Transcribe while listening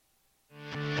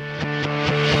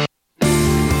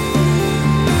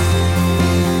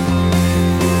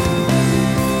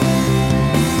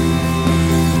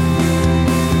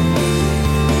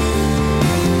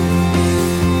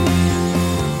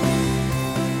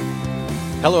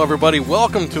Hello, everybody.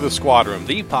 Welcome to the Squad Room,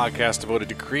 the podcast devoted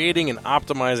to creating and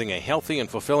optimizing a healthy and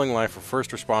fulfilling life for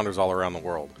first responders all around the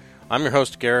world. I'm your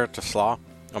host, Garrett Tesla.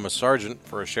 I'm a sergeant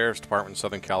for a sheriff's department in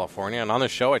Southern California, and on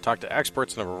this show, I talk to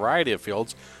experts in a variety of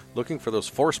fields looking for those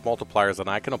force multipliers that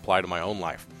I can apply to my own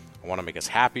life. I want to make us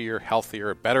happier,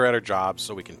 healthier, better at our jobs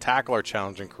so we can tackle our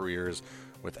challenging careers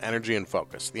with energy and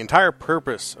focus. The entire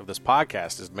purpose of this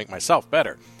podcast is to make myself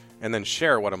better and then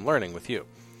share what I'm learning with you.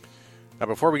 Now,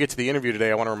 before we get to the interview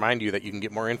today, I want to remind you that you can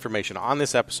get more information on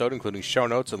this episode, including show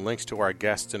notes and links to our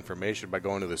guests' information by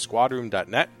going to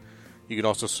thesquadroom.net. You can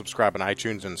also subscribe on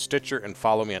iTunes and Stitcher and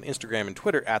follow me on Instagram and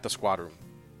Twitter at The Squad Room.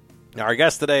 Now, our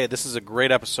guest today, this is a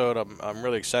great episode. I'm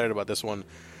really excited about this one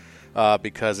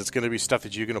because it's going to be stuff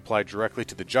that you can apply directly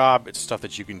to the job. It's stuff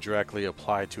that you can directly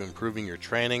apply to improving your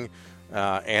training.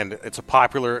 And it's a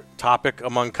popular topic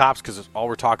among cops because all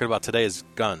we're talking about today is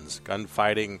guns,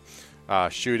 gunfighting,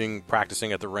 shooting,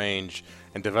 practicing at the range,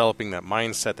 and developing that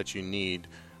mindset that you need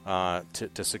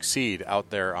to succeed out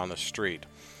there on the street.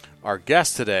 Our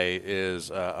guest today is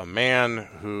a man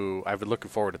who I've been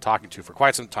looking forward to talking to for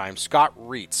quite some time, Scott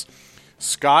Reitz.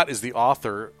 Scott is the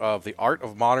author of The Art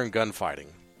of Modern Gunfighting,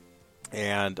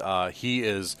 and he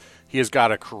has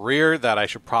got a career that I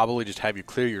should probably just have you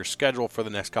clear your schedule for the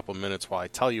next couple of minutes while I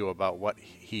tell you about what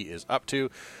he is up to.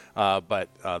 But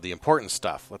the important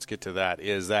stuff, let's get to that,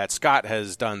 is that Scott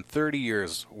has done 30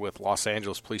 years with Los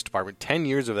Angeles Police Department, 10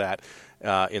 years of that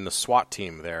in the SWAT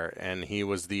team there, and he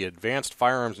was the advanced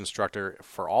firearms instructor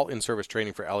for all in-service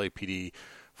training for LAPD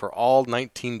for all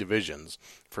 19 divisions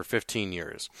for 15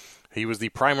 years. He was the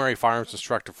primary firearms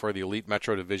instructor for the elite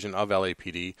Metro Division of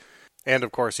LAPD, and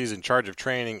of course he's in charge of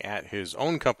training at his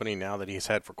own company now that he's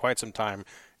had for quite some time,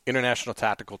 International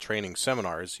Tactical Training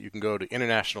Seminars. You can go to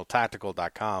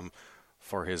internationaltactical.com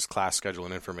for his class schedule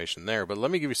and information there. But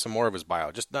let me give you some more of his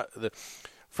bio.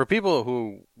 For people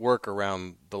who work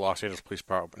around the Los Angeles Police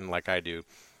Department like I do,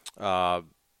 the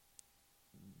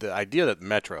idea that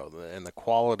Metro and the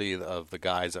quality of the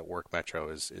guys that work Metro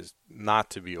is not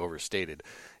to be overstated.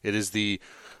 It is the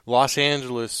Los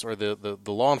Angeles, or the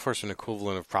law enforcement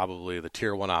equivalent of probably the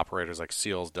Tier 1 operators like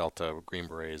SEALs, Delta, Green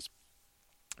Berets.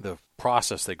 The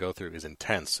process they go through is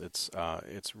intense.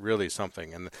 It's really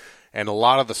something, and a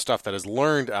lot of the stuff that is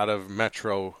learned out of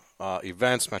Metro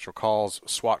events, Metro calls,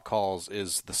 SWAT calls,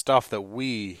 is the stuff that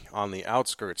we on the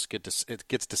outskirts it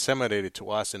gets disseminated to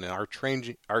us, and in our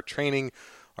training,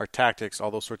 our tactics,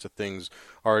 all those sorts of things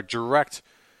are directly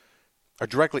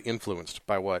influenced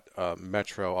by what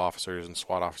Metro officers and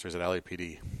SWAT officers at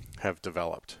LAPD have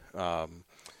developed.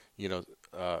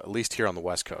 At least here on the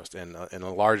West Coast, and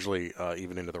largely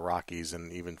even into the Rockies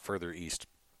and even further east.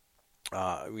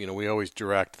 We always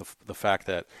direct the fact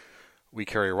that we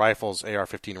carry rifles,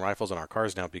 AR-15 rifles in our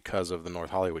cars now because of the North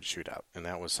Hollywood shootout, and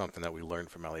that was something that we learned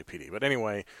from LAPD. But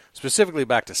anyway, specifically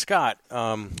back to Scott,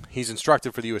 he's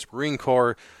instructed for the U.S. Marine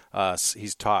Corps.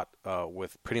 He's taught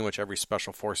with pretty much every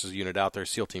Special Forces unit out there,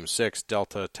 SEAL Team 6,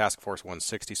 Delta, Task Force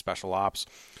 160, Special Ops.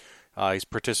 He's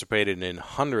participated in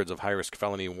hundreds of high-risk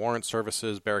felony warrant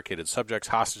services, barricaded subjects,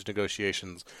 hostage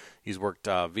negotiations. He's worked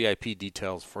VIP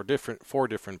details for four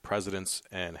different presidents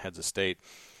and heads of state.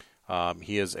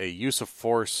 He is a use of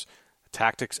force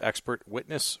tactics expert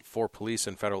witness for police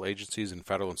and federal agencies in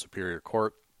federal and superior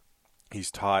court.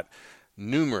 He's taught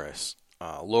numerous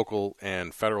local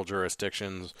and federal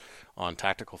jurisdictions on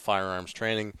tactical firearms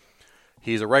training.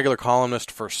 He's a regular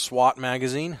columnist for SWAT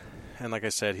magazine. And like I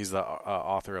said, he's the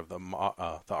author of The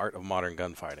Art of Modern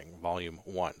Gunfighting, Volume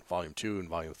 1. Volume 2 and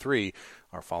Volume 3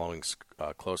 are following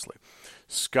closely.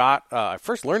 Scott, I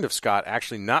first learned of Scott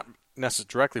actually not necessarily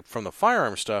directly from the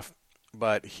firearm stuff,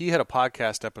 but he had a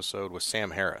podcast episode with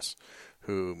Sam Harris,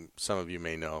 who some of you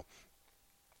may know.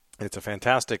 It's a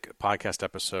fantastic podcast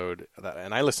episode,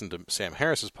 and I listened to Sam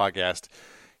Harris's podcast.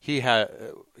 He had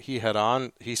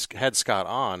Scott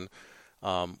on,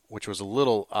 which was a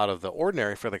little out of the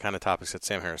ordinary for the kind of topics that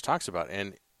Sam Harris talks about.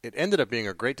 And it ended up being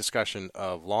a great discussion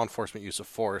of law enforcement use of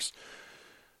force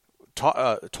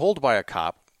told by a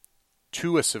cop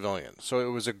to a civilian. So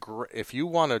it was if you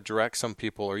want to direct some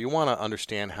people, or you want to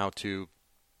understand how to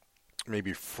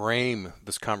maybe frame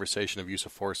this conversation of use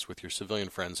of force with your civilian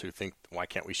friends who think, why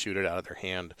can't we shoot it out of their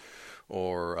hand?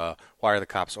 Or why are the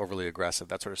cops overly aggressive?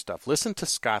 That sort of stuff. Listen to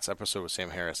Scott's episode with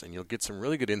Sam Harris, and you'll get some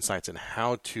really good insights in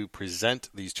how to present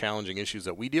these challenging issues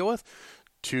that we deal with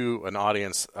to an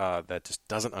audience that just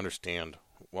doesn't understand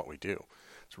what we do.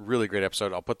 It's a really great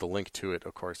episode. I'll put the link to it,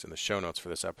 of course, in the show notes for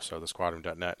this episode,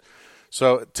 thesquadroom.net.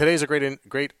 So today's a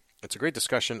great It's a great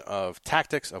discussion of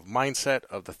tactics, of mindset,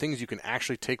 of the things you can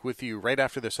actually take with you right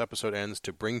after this episode ends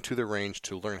to bring to the range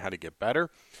to learn how to get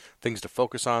better, things to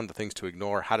focus on, the things to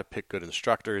ignore, how to pick good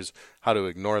instructors, how to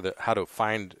ignore how to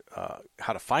find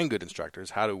good instructors,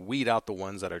 how to weed out the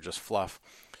ones that are just fluff.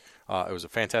 It was a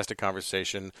fantastic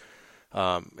conversation,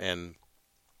 and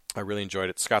I really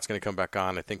enjoyed it. Scott's going to come back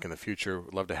on, I think, in the future.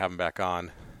 We'd love to have him back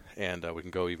on, and we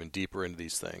can go even deeper into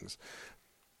these things.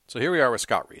 So here we are with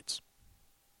Scott Reitz.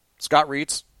 Scott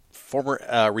Reitz, former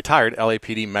retired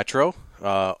LAPD Metro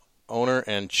owner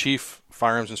and chief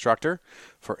firearms instructor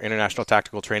for International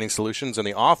Tactical Training Solutions, and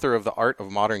the author of The Art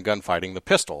of Modern Gunfighting, The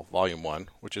Pistol, Volume 1,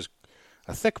 which is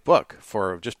a thick book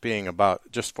for just being about,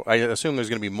 I assume there's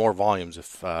going to be more volumes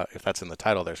if that's in the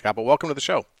title there, Scott, but welcome to the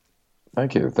show.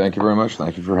 Thank you. Thank you very much.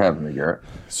 Thank you for having me, Garrett.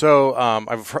 So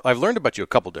I've learned about you a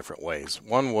couple different ways.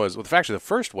 One was, actually the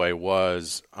first way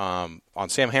was on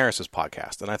Sam Harris's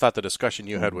podcast, and I thought the discussion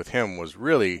you had with him was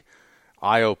really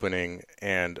eye-opening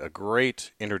and a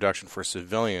great introduction for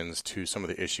civilians to some of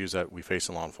the issues that we face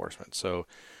in law enforcement. So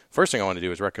first thing I want to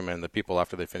do is recommend that people,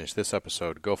 after they finish this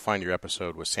episode, go find your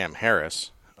episode with Sam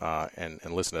Harris and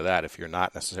listen to that if you're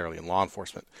not necessarily in law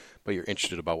enforcement, but you're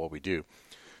interested about what we do.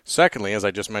 Secondly, as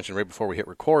I just mentioned right before we hit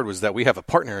record, was that we have a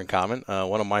partner in common.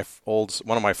 One of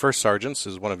my first sergeants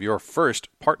is one of your first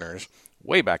partners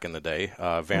way back in the day,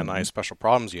 Van Nuys Special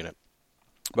Problems Unit.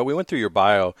 But we went through your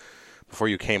bio before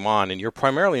you came on, and you're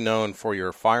primarily known for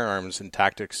your firearms and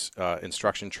tactics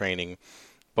instruction training,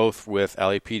 both with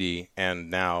LAPD and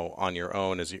now on your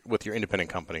own with your independent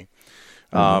company.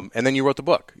 And then you wrote the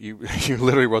book. You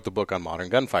literally wrote the book on modern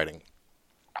gunfighting.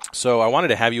 So I wanted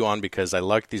to have you on because I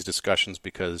like these discussions,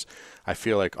 because I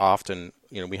feel like often,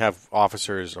 we have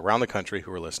officers around the country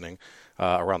who are listening,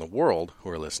 around the world who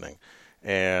are listening,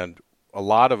 and a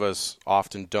lot of us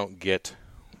often don't get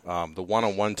the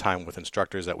one-on-one time with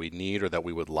instructors that we need or that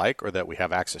we would like or that we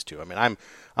have access to. I mean,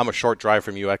 I'm a short drive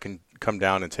from you. I can come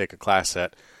down and take a class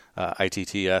at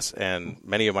ITTS, and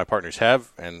many of my partners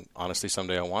have, and honestly,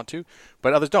 someday I want to,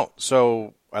 but others don't.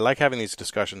 So I like having these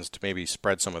discussions to maybe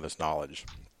spread some of this knowledge.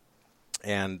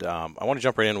 And I want to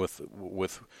jump right in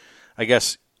with I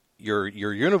guess, your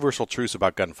universal truths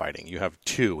about gunfighting. You have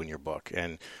two in your book,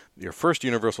 and your first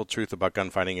universal truth about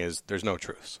gunfighting is there's no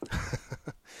truths.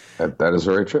 That is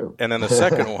very true. And then the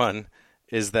second one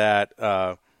is that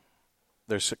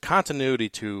there's a continuity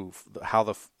to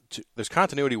there's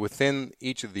continuity within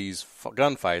each of these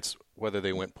gunfights, whether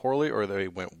they went poorly or they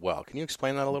went well. Can you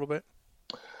explain that a little bit?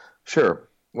 Sure.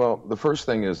 Well, the first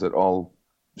thing is that all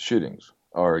shootings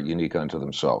are unique unto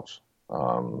themselves.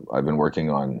 I've been working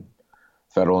on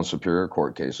federal and superior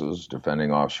court cases,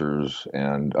 defending officers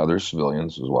and other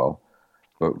civilians as well,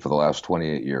 but for the last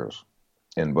 28 years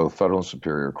in both federal and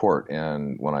superior court.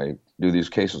 And when I do these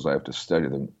cases, I have to study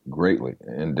them greatly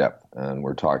in depth. And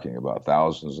we're talking about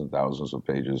thousands and thousands of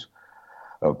pages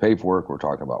of paperwork. We're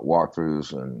talking about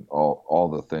walkthroughs and all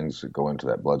the things that go into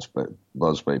that blood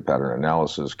spray pattern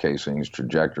analysis, casings,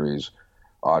 trajectories,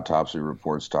 autopsy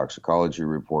reports, toxicology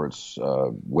reports,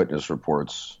 witness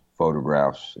reports,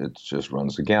 photographs. It just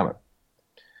runs the gamut.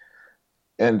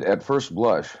 And at first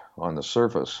blush, on the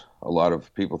surface, a lot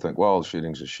of people think, well,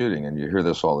 shooting's a shooting. And you hear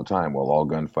this all the time. Well, all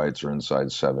gunfights are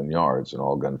inside 7 yards, and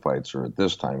all gunfights are at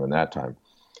this time and that time.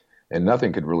 And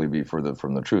nothing could really be further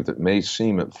from the truth. It may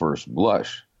seem at first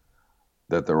blush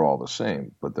that they're all the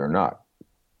same, but they're not.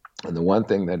 And the one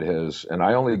thing that has, and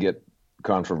I only get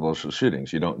controversial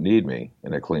shootings. You don't need me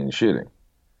in a clean shooting.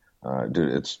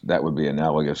 That would be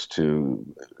analogous to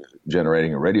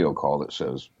generating a radio call that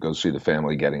says, go see the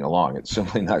family getting along. It's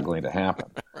simply not going to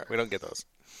happen. Right, we don't get those.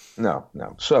 No.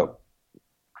 So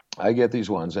I get these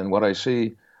ones, and what I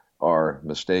see are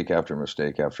mistake after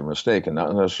mistake after mistake, and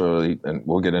not necessarily, and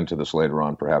we'll get into this later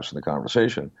on perhaps in the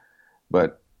conversation,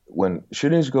 but when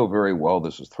shootings go very well,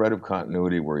 this is thread of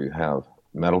continuity where you have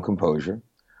mental composure,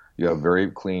 you have very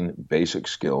clean basic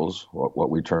skills, what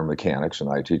we term mechanics in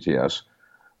ITTS,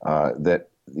 that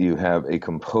you have a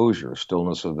composure,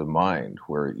 stillness of the mind,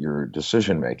 where you're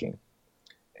decision-making.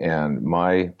 And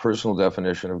my personal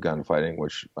definition of gunfighting,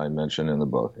 which I mention in the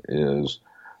book, is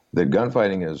that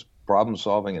gunfighting is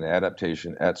problem-solving and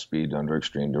adaptation at speed under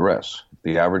extreme duress.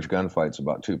 The average gunfight's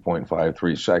about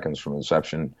 2.53 seconds from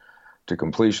inception to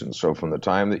completion. So from the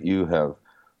time that you have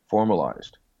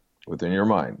formalized within your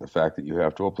mind the fact that you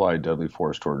have to apply deadly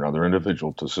force toward another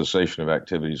individual to cessation of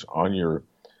activities on your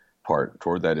part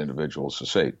toward that individual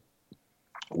cessate,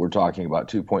 we're talking about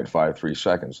 2.53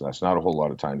 seconds. That's not a whole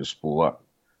lot of time to spool up.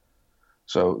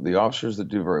 So the officers that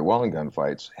do very well in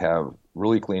gunfights have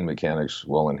really clean mechanics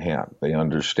well in hand. They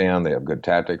understand, they have good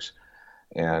tactics,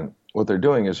 and what they're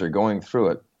doing is they're going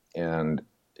through it And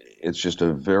it's just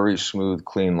a very smooth,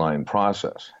 clean line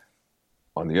process.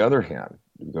 On the other hand,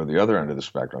 you go to the other end of the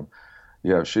spectrum,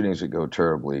 you have shootings that go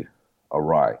terribly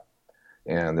awry.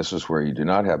 And this is where you do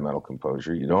not have mental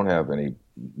composure. You don't have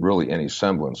any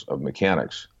semblance of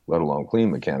mechanics, let alone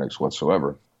clean mechanics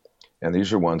whatsoever. And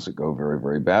these are ones that go very,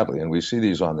 very badly. And we see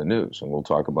these on the news, and we'll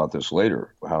talk about this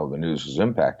later, how the news is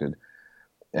impacted.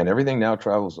 And everything now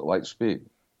travels at light speed.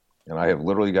 And I have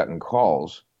literally gotten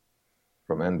calls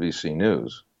from NBC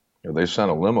News. They sent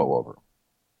a limo over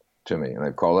to me, and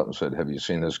they called up and said, have you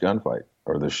seen this gunfight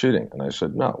or this shooting? And I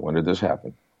said, no, when did this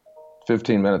happen?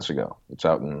 15 minutes ago. It's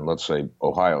out in, let's say,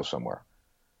 Ohio somewhere.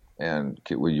 And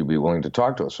will you be willing to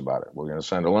talk to us about it? We're going to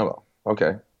send a limo.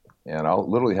 Okay. And I'll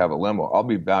literally have a limo. I'll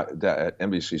be back at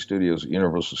NBC Studios, at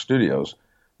Universal Studios,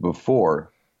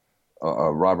 before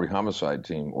a robbery homicide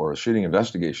team or a shooting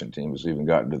investigation team has even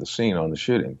gotten to the scene on the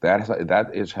shooting. That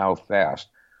is how fast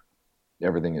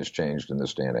everything has changed in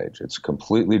this day and age. It's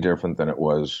completely different than it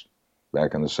was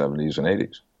back in the 70s and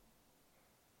 80s.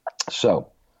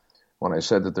 So when I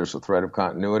said that there's a threat of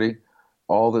continuity,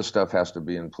 all this stuff has to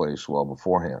be in place well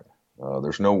beforehand.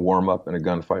 There's no warm-up in a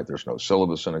gunfight. There's no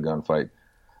syllabus in a gunfight.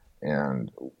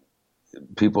 And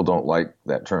people don't like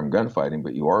that term gunfighting,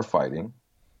 but you are fighting,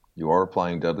 you are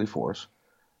applying deadly force,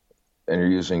 and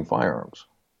you're using firearms,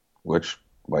 which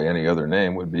by any other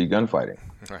name would be gunfighting.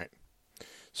 Right.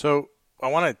 So I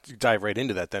want to dive right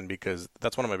into that then, because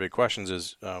that's one of my big questions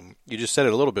is, you just said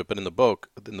it a little bit, but in the book,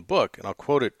 and I'll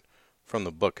quote it from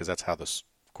the book because that's how this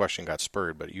question got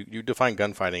spurred, but you define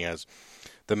gunfighting as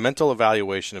the mental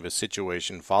evaluation of a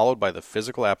situation followed by the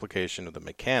physical application of the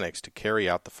mechanics to carry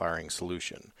out the firing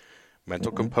solution.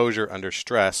 Mental composure under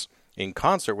stress in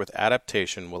concert with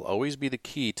adaptation will always be the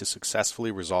key to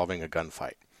successfully resolving a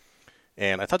gunfight.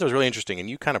 And I thought that was really interesting, and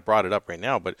you kind of brought it up right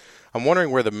now, but I'm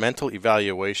wondering where the mental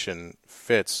evaluation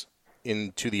fits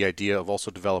into the idea of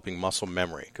also developing muscle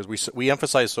memory, because we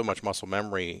emphasize so much muscle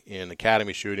memory in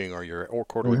academy shooting or your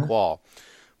quarterly qual,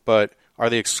 but are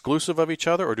they exclusive of each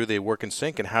other, or do they work in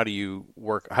sync, and how do you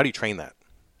train that?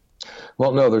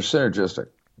 Well, no, they're synergistic.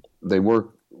 They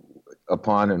work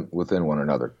upon and within one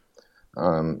another.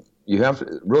 You have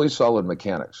really solid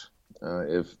mechanics.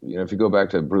 If you go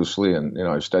back to Bruce Lee, and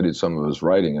I've studied some of his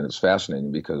writing, and it's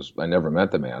fascinating because I never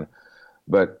met the man,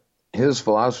 but his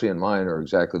philosophy and mine are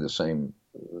exactly the same.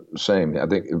 I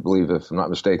believe, if I'm not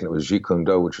mistaken, it was Jeet Kune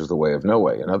Do, which is the way of no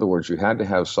way. In other words, you had to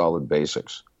have solid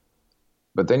basics,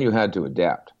 but then you had to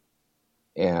adapt.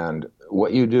 And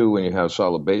what you do when you have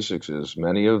solid basics is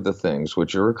many of the things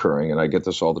which are occurring, and I get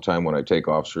this all the time when I take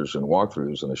officers and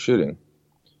walkthroughs in a shooting,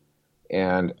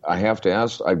 and I have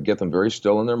to I get them very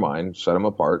still in their mind, set them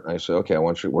apart, and I say, okay,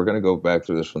 we're going to go back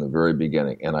through this from the very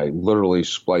beginning. And I literally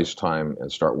splice time and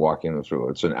start walking them through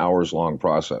it. It's an hours-long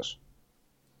process.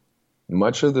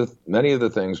 Many of the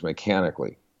things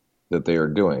mechanically that they are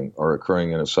doing are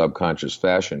occurring in a subconscious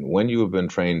fashion when you have been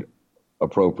trained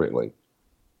appropriately.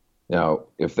 Now,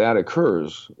 if that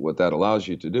occurs, what that allows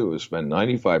you to do is spend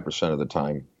 95% of the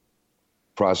time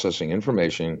processing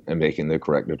information and making the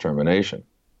correct determination.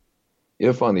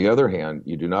 If, on the other hand,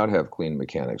 you do not have clean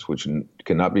mechanics, which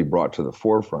cannot be brought to the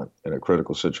forefront in a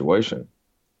critical situation,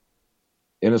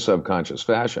 in a subconscious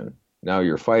fashion, now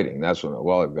you're fighting. That's when,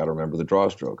 I've got to remember the draw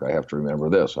stroke. I have to remember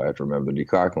this. I have to remember the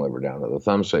decocking lever down to the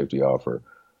thumb safety offer.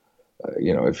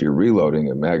 If you're reloading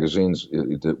the magazines,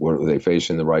 are they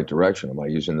facing the right direction? Am I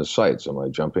using the sights? Am I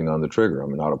jumping on the trigger?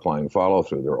 Am I not applying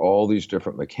follow-through? There are all these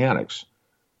different mechanics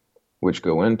which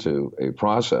go into a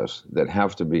process that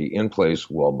have to be in place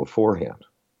well beforehand.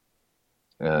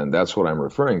 And that's what I'm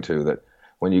referring to, that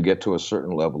when you get to a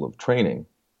certain level of training,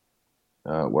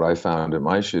 what I found in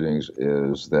my shootings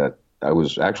is that I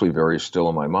was actually very still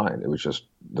in my mind. It was just,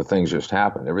 the things just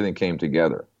happened. Everything came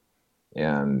together.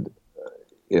 And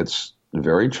it's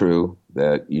very true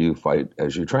that you fight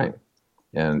as you train.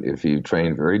 And if you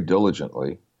train very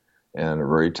diligently and are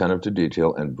very attentive to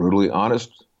detail and brutally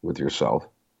honest with yourself,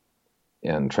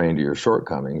 and train to your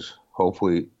shortcomings,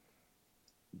 hopefully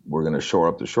we're going to shore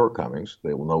up the shortcomings.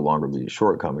 They will no longer be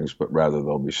shortcomings, but rather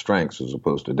they'll be strengths as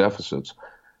opposed to deficits.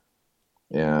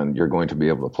 And you're going to be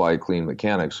able to apply clean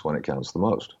mechanics when it counts the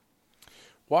most.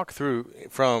 Walk through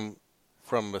from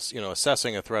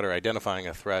assessing a threat or identifying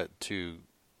a threat to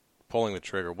pulling the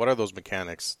trigger. What are those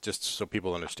mechanics, just so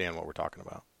people understand what we're talking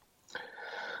about?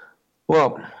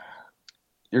 Well,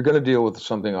 you're going to deal with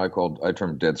something I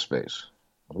term dead space.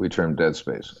 We term dead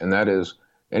space, and that is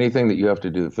anything that you have to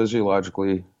do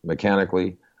physiologically,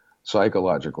 mechanically,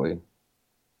 psychologically,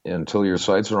 until your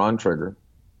sights are on trigger,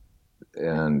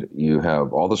 and you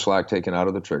have all the slack taken out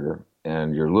of the trigger,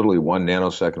 and you're literally 1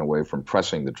 nanosecond away from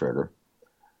pressing the trigger.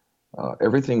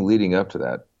 Everything leading up to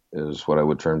that is what I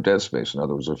would term dead space. In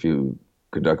other words, if you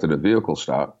conducted a vehicle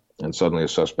stop and suddenly a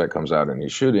suspect comes out and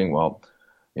he's shooting, well,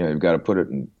 you've got to put it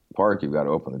in park, you've got to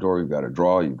open the door, you've got to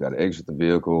draw, you've got to exit the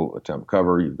vehicle, attempt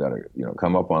cover, you've got to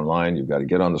come up online, you've got to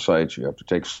get on the sites, you have to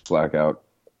take slack out.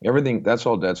 Everything, that's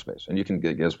all dead space. And you can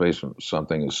get dead space from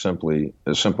something as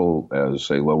simple as,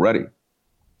 say, low ready.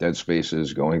 Dead space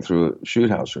is going through a shoot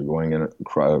house or going in a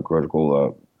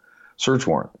critical search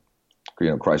warrant.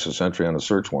 Crisis entry on a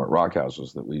search warrant, rock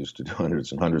houses that we used to do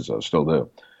hundreds and hundreds of, still do.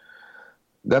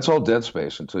 That's all dead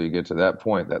space until you get to that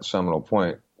point, that seminal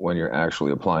point, when you're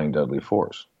actually applying deadly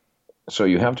force. So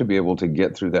you have to be able to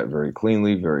get through that very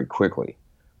cleanly, very quickly.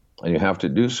 And you have to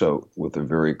do so with a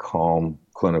very calm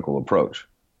clinical approach.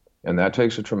 And that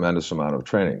takes a tremendous amount of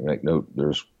training. Make note,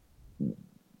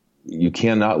 you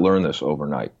cannot learn this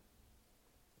overnight.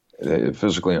 It's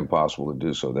physically impossible to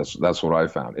do so. That's what I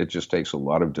found. It just takes a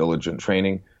lot of diligent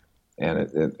training.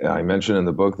 And I mentioned in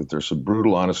the book that there's some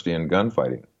brutal honesty in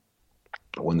gunfighting.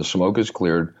 When the smoke is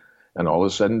cleared and all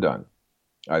is said and done,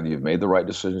 either you've made the right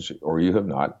decisions or you have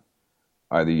not.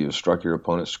 Either you've struck your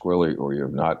opponent squarely or you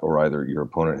have not, or either your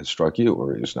opponent has struck you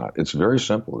or he has not. It's very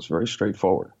simple. It's very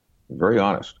straightforward, very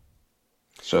honest.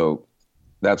 So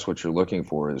that's what you're looking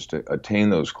for, is to attain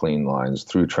those clean lines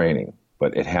through training.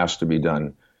 But it has to be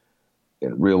done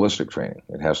in realistic training.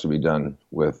 It has to be done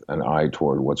with an eye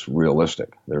toward what's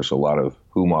realistic. There's a lot of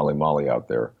molly out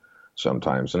there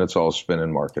sometimes, and it's all spin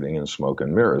and marketing and smoke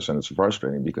and mirrors, and it's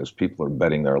frustrating because people are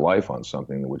betting their life on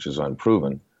something which is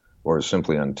unproven or is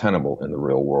simply untenable in the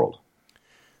real world.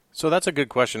 So that's a good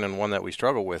question, and one that we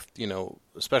struggle with,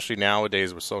 especially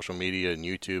nowadays with social media and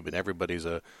YouTube, and everybody's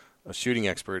a shooting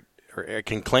expert, or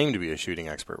can claim to be a shooting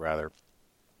expert, rather.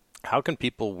 How can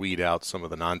people weed out some of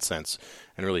the nonsense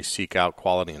and really seek out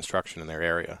quality instruction in their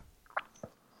area?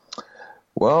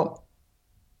 Well,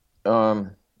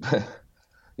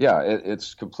 yeah,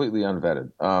 it's completely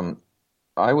unvetted.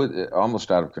 I would almost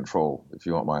out of control, if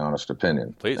you want my honest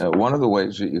opinion. Please. One of the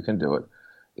ways that you can do it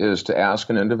is to ask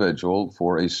an individual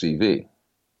for a CV.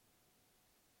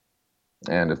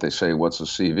 And if they say, what's a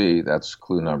CV, that's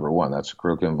clue number one. That's a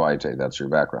curriculum vitae. That's your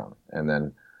background. And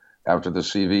then after the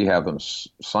CV, have them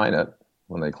sign it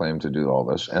when they claim to do all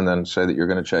this, and then say that you're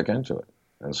going to check into it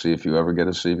and see if you ever get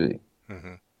a CV.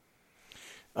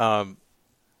 Mm-hmm.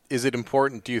 Is it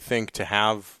important, do you think, to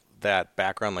have that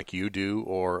background like you do?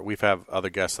 Or we've had other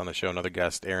guests on the show, another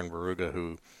guest, Aaron Baruga,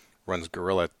 who runs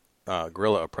Guerrilla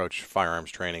Approach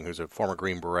Firearms Training, who's a former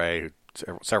Green Beret,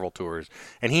 several tours,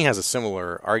 and he has a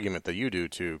similar argument that you do,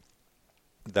 to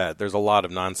that there's a lot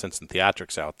of nonsense and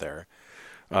theatrics out there.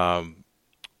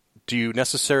 Do you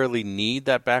necessarily need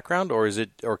that background,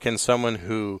 or can someone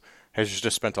who has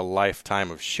just spent a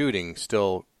lifetime of shooting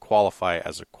still qualify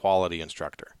as a quality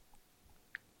instructor?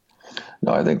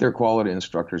 No, I think there are quality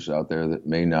instructors out there that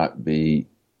may not be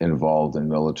involved in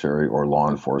military or law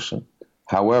enforcement.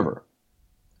 However,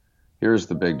 here's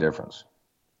the big difference.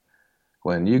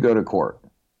 When you go to court,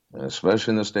 and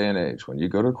especially in this day and age, when you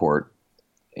go to court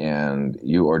and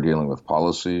you are dealing with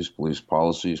policies, police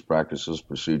policies, practices,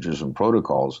 procedures, and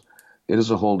protocols, it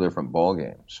is a whole different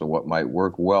ballgame. So what might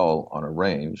work well on a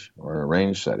range or in a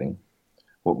range setting,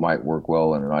 what might work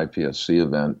well in an IPSC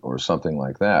event or something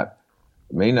like that,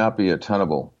 may not be a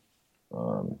tenable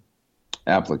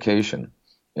application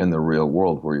in the real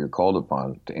world, where you're called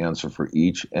upon to answer for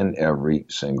each and every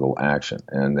single action.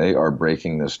 And they are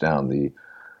breaking this down.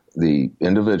 The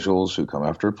individuals who come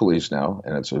after police now,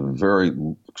 and it's a very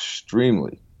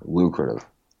extremely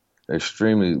lucrative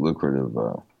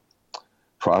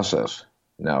process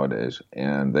nowadays,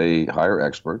 and they hire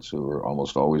experts who are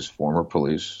almost always former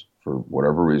police. For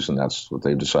whatever reason, that's what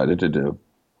they've decided to do.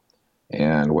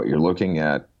 And what you're looking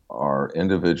at are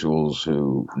individuals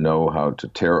who know how to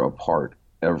tear apart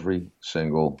every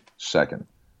single second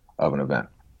of an event.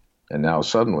 And now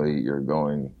suddenly you're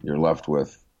left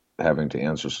with having to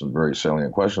answer some very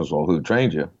salient questions. Well, who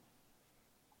trained you?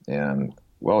 And,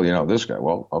 well, this guy.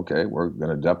 Well, okay, we're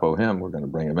going to depot him. We're going to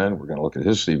bring him in. We're going to look at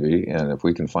his CV. And if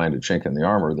we can find a chink in the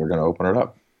armor, they're going to open it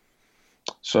up.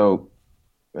 So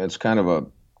it's kind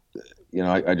of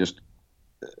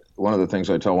one of the things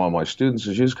I tell all my students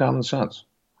is use common sense,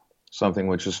 something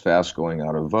which is fast going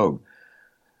out of vogue.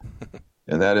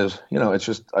 And that is, it's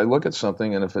just, I look at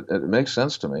something, and if it makes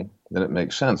sense to me, then it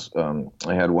makes sense.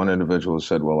 I had one individual who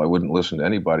said, well, I wouldn't listen to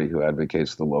anybody who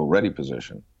advocates the low ready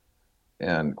position.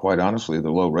 And quite honestly,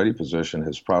 the low ready position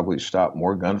has probably stopped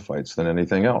more gunfights than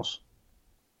anything else.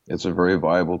 It's a very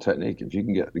viable technique. If you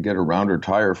can get a rounder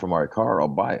tire for my car, I'll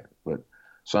buy it. But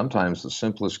sometimes the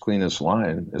simplest, cleanest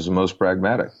line is the most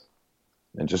pragmatic.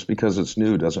 And just because it's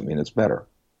new doesn't mean it's better.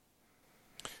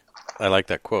 I like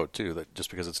that quote too. That just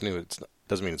because it's new,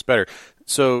 doesn't mean it's better.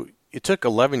 So it took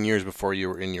 11 years before you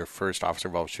were in your first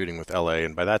officer-involved shooting with LA,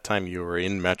 and by that time you were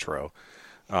in Metro.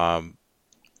 Often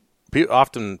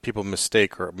people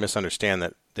mistake or misunderstand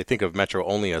that they think of Metro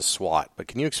only as SWAT. But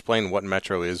can you explain what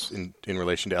Metro is in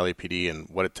relation to LAPD and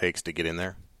what it takes to get in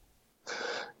there?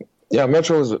 Yeah,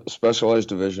 Metro is a specialized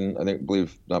division. I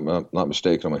believe, not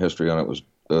mistaken on my history on it, was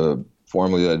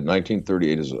formally in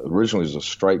 1938 originally as a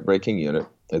strike-breaking unit.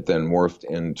 It then morphed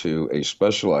into a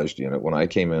specialized unit. When I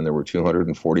came in, there were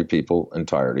 240 people in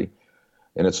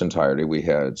its entirety. We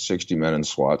had 60 men in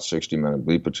SWAT, 60 men in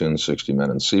B platoon, 60 men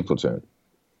in C platoon.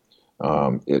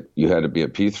 You had to be a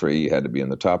P3. You had to be in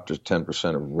the top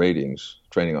 10% of ratings,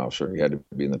 training officer. You had to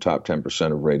be in the top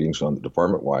 10% of ratings on the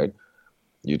department-wide.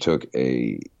 You took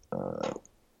a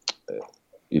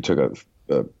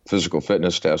physical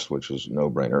fitness test, which was a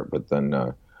no-brainer, but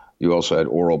then you also had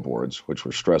oral boards, which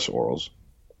were stress orals.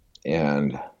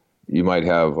 And you might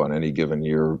have on any given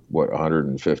year,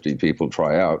 150 people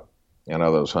try out, and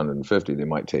of those 150, they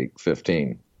might take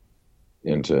 15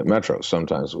 into Metro.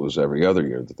 Sometimes it was every other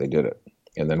year that they did it.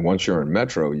 And then once you're in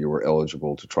Metro, you were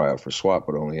eligible to try out for SWAT,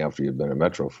 but only after you'd been in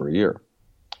Metro for a year.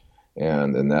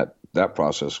 And then that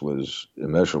process was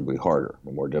immeasurably harder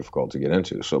and more difficult to get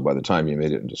into. So by the time you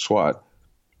made it into SWAT,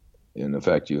 in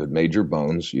effect, you had made your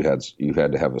bones. You had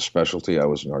to have a specialty. I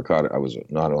was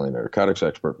not only a narcotics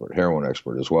expert, but heroin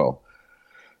expert as well.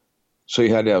 So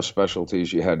you had to have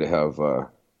specialties. You had to have,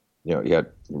 you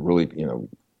had really,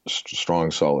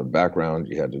 strong, solid background.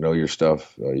 You had to know your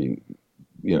stuff. You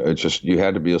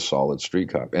had to be a solid street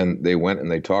cop. And they went and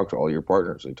they talked to all your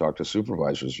partners. They talked to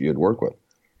supervisors you had worked with.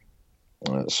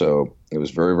 So it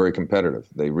was very, very competitive.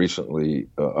 They recently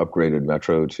upgraded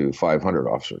Metro to 500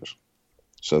 officers.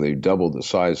 So they doubled the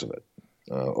size of it,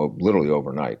 literally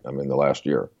overnight, the last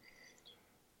year.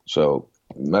 So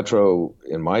Metro,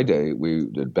 in my day, we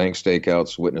did bank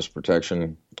stakeouts, witness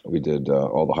protection. We did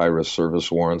all the high-risk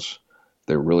service warrants.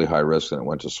 They were really high risk, and it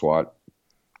went to SWAT.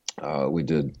 We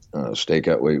did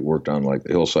stakeout. We worked on like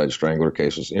the Hillside Strangler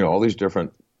cases, all these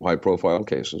different high-profile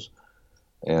cases.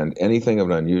 And anything of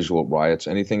an unusual riots,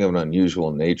 anything of an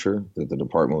unusual nature that the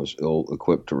department was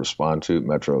ill-equipped to respond to,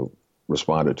 Metro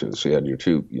responded to. So you had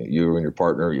you and your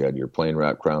partner, you had your plain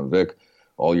wrap Crown Vic.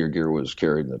 All your gear was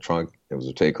carried in the trunk. It was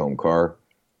a take-home car,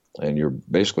 and you're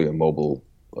basically a mobile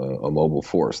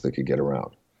force that could get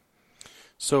around.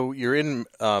 So you're in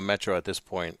Metro at this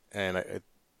point, and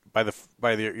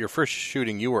by your first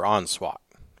shooting, you were on SWAT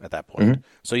at that point. Mm-hmm.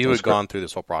 So you had gone through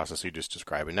this whole process you just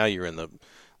described, and now you're in the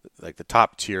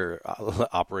top tier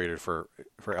operator for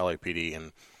LAPD.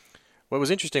 And what was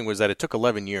interesting was that it took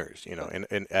 11 years,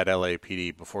 at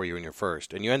LAPD before you were in your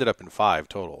first, and you ended up in 5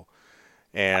 total.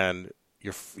 And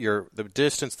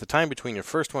the time between your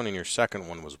first one and your second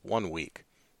one was 1 week.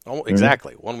 Almost, mm-hmm.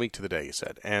 Exactly 1 week to the day, you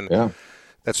said. And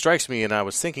that strikes me, and I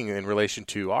was thinking in relation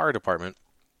to our department,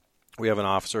 we have an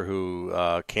officer who,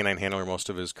 canine handler most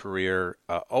of his career,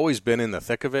 always been in the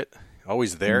thick of it,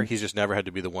 always there. Mm-hmm. He's just never had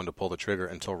to be the one to pull the trigger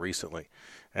until recently.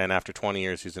 And after 20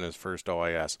 years, he's in his first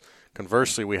OIS.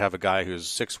 Conversely, we have a guy who's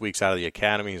 6 weeks out of the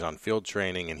academy. He's on field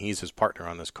training, and he's his partner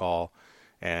on this call.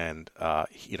 And,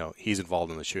 he's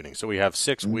involved in the shooting. So we have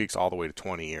 6 mm-hmm. weeks all the way to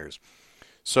 20 years.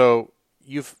 So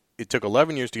it took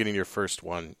 11 years to get into your first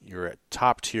one. You're at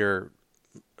top tier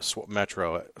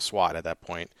Metro SWAT at that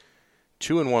point.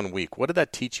 2 in 1 week. What did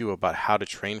that teach you about how to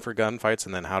train for gunfights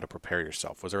and then how to prepare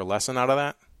yourself? Was there a lesson out of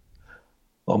that?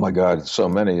 Oh my God, so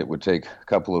many. It would take a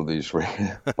couple of these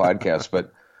podcasts.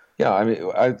 But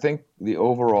yeah, I think the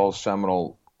overall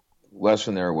seminal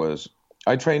lesson there was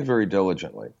I trained very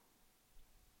diligently.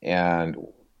 And,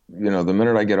 the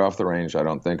minute I get off the range, I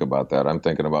don't think about that. I'm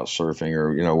thinking about surfing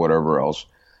or, whatever else.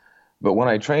 But when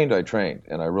I trained,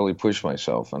 and I really pushed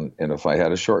myself. And if I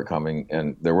had a shortcoming,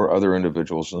 and there were other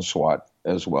individuals in SWAT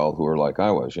as well who were like I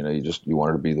was, you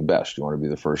wanted to be the best. You wanted to be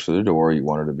the first to the door. You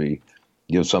wanted to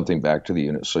give something back to the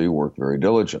unit. So you worked very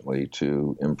diligently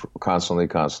to constantly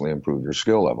improve your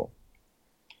skill level.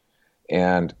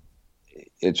 And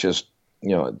it's just,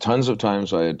 tons of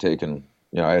times I had taken,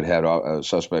 I had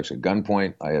suspects at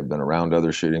gunpoint. I had been around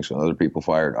other shootings when other people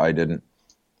fired. I didn't.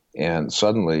 And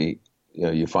suddenly,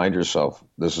 you find yourself,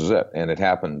 this is it. And it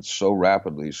happened so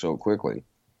rapidly, so quickly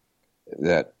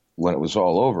that when it was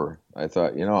all over, I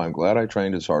thought, I'm glad I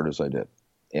trained as hard as I did.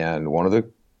 And one of the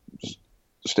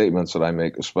statements that I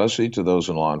make, especially to those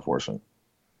in law enforcement,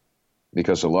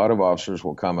 because a lot of officers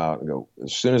will come out and go,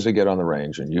 as soon as they get on the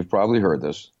range, and you've probably heard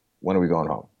this, when are we going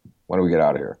home? When do we get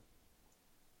out of here?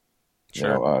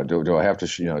 Sure. Do I have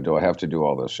to, do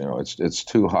all this? It's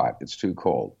too hot. It's too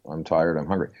cold. I'm tired. I'm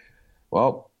hungry.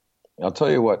 Well, I'll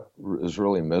tell you what is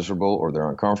really miserable, or they're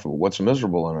uncomfortable. What's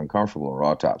miserable and uncomfortable are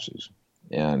autopsies.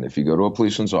 And if you go to a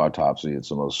policeman's autopsy, it's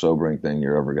the most sobering thing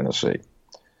you're ever going to see.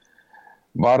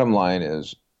 Bottom line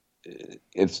is,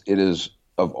 it is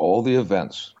of all the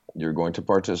events you're going to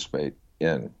participate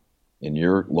in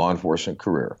your law enforcement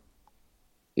career,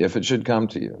 if it should come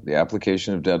to you, the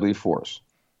application of deadly force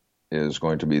is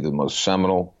going to be the most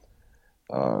seminal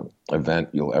event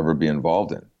you'll ever be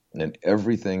involved in. And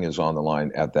everything is on the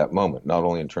line at that moment, not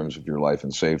only in terms of your life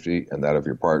and safety and that of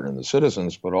your partner and the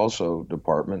citizens, but also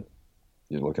department.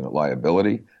 You're looking at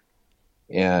liability.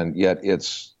 And yet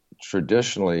it's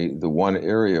traditionally the one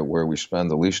area where we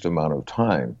spend the least amount of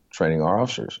time training our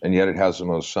officers. And yet it has the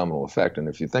most seminal effect. And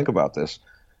if you think about this,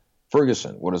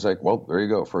 Ferguson, what is that? Well, there you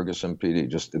go, Ferguson PD,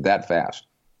 just that fast.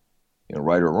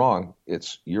 Right or wrong,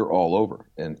 you're all over.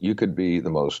 And you could be the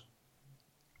most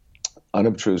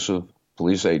unobtrusive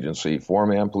police agency,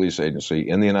 four-man police agency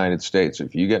in the United States.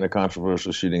 If you get in a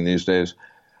controversial shooting these days,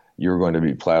 you're going to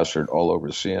be plastered all over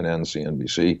CNN,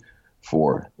 CNBC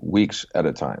for weeks at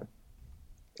a time.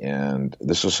 And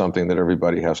this is something that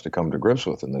everybody has to come to grips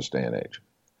with in this day and age.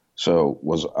 So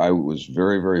I was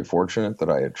very, very fortunate that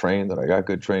I had trained, that I got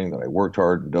good training, that I worked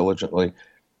hard and diligently,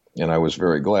 and I was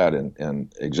very glad.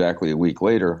 And exactly a week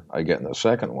later, I get in the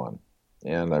second one.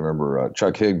 And I remember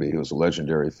Chuck Higbee, who was a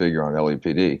legendary figure on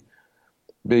LAPD,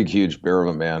 big, huge bear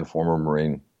of a man, former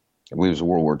Marine, I believe he was a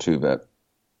World War II vet,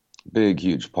 big,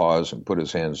 huge pause and put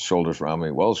his shoulders around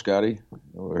me. Well, Scotty,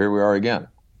 here we are again.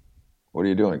 What are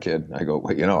you doing, kid? I go,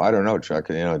 well, I don't know, Chuck.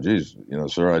 Geez,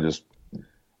 sir,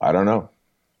 I don't know.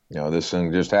 This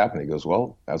thing just happened. He goes,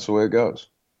 well, that's the way it goes.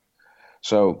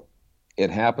 So it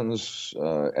happens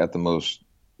at the most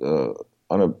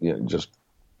just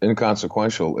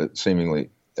inconsequential, seemingly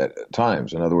at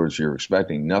times. In other words, you're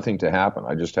expecting nothing to happen.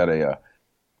 I just had a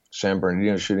San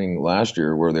Bernardino shooting last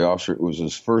year where the officer, it was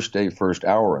his first day, first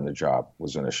hour in the job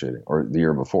was in a shooting, or the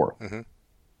year before. Mm-hmm.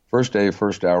 First day,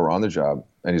 first hour on the job,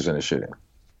 and he's in a shooting.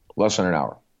 Less than an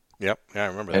hour. Yep, yeah, I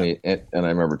remember that. And I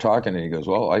remember talking, and he goes,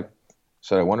 well, I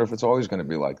said, I wonder if it's always going to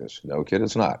be like this. No, kid,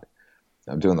 it's not.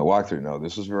 I'm doing the walkthrough. No,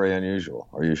 this is very unusual.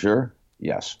 Are you sure?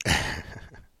 Yes.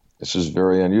 This is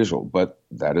very unusual, but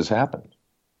that has happened.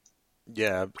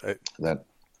 Yeah.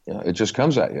 It just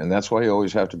comes at you, and that's why you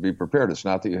always have to be prepared. It's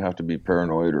not that you have to be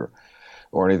paranoid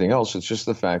or anything else. It's just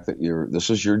the fact that this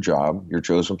is your job, your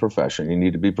chosen profession. You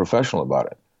need to be professional about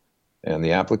it. And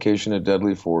the application of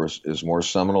deadly force is more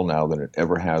seminal now than it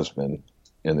ever has been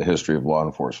in the history of law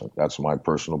enforcement. That's my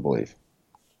personal belief.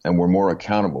 And we're more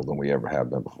accountable than we ever have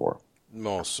been before.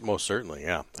 Most certainly,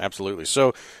 yeah, absolutely.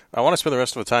 So I want to spend the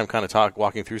rest of the time kind of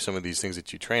walking through some of these things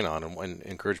that you train on and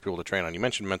encourage people to train on. You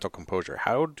mentioned mental composure.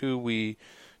 How do we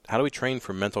train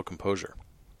for mental composure?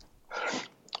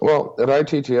 Well, at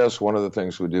ITTS, one of the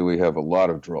things we do, we have a lot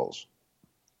of drills.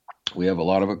 We have a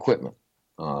lot of equipment.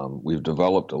 We've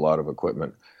developed a lot of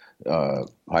equipment,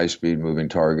 high-speed moving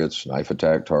targets, knife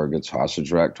attack targets,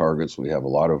 hostage rack targets. We have a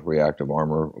lot of reactive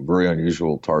armor, very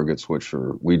unusual targets, which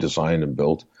we designed and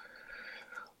built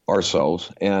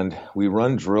ourselves. And we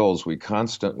run drills. We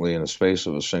constantly, in a space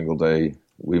of a single day,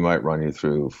 we might run you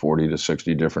through 40 to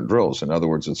 60 different drills. In other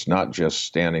words, it's not just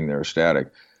standing there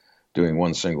static doing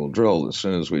one single drill. As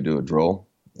soon as we do a drill,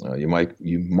 you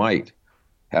might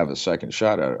have a second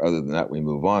shot at it. Other than that, we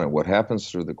move on. And what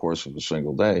happens through the course of a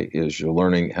single day is you're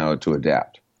learning how to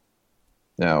adapt.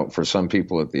 Now, for some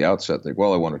people at the outset, think,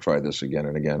 well, I want to try this again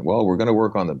and again. Well, we're going to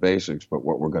work on the basics, but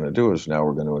what we're going to do is now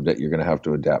you're going to have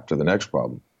to adapt to the next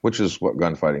problem, which is what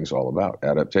gunfighting is all about,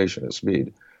 adaptation at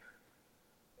speed.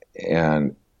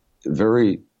 And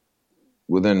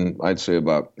within, I'd say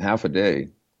about half a day,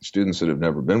 students that have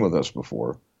never been with us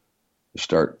before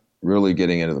start really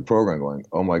getting into the program going,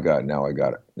 oh my God, now I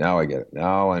got it. Now I get it.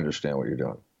 Now I understand what you're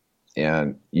doing.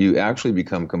 And you actually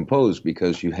become composed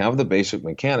because you have the basic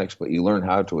mechanics, but you learn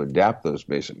how to adapt those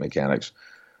basic mechanics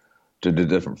to the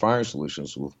different firing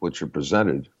solutions with which you're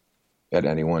presented at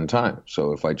any one time.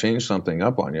 So if I change something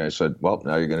up on you, I said, well,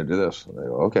 now you're going to do this. And they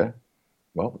go, okay,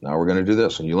 well, now we're going to do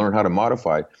this. And you learn how to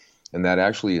modify, and that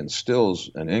actually instills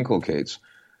and inculcates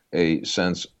a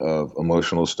sense of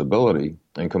emotional stability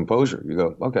and composure. You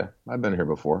go, okay, I've been here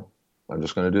before. I'm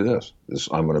just going to do this.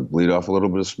 I'm going to bleed off a little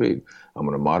bit of speed. I'm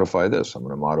going to modify this. I'm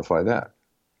going to modify that.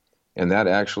 And that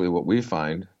actually, what we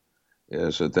find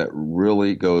is that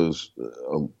really goes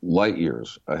light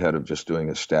years ahead of just doing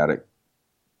a static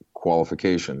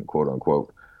qualification, quote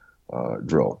unquote,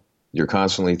 drill. You're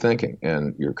constantly thinking,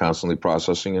 and you're constantly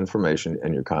processing information,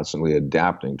 and you're constantly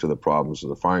adapting to the problems of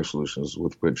the firing solutions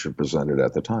with which you're presented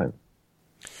at the time.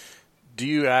 Do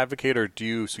you advocate or do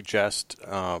you suggest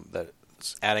that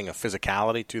adding a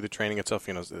physicality to the training itself?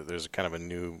 There's kind of a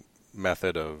new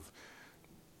method of,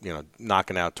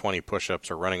 knocking out 20 push-ups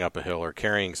or running up a hill or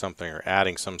carrying something or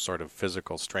adding some sort of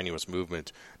physical strenuous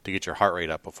movement to get your heart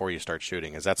rate up before you start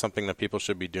shooting. Is that something that people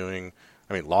should be doing?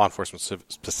 I mean, law enforcement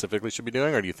specifically should be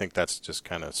doing, or do you think that's just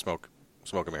kind of smoke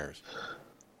and mirrors?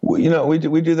 Well,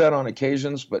 we do that on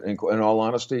occasions, but in all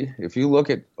honesty, if you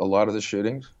look at a lot of the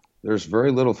shootings, there's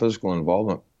very little physical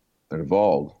involvement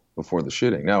involved before the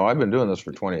shooting. Now, I've been doing this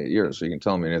for 28 years, so you can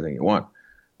tell me anything you want,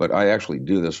 but I actually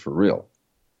do this for real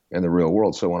in the real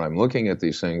world. So when I'm looking at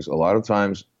these things, a lot of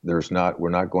times you're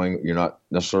not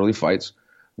necessarily fights,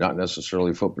 not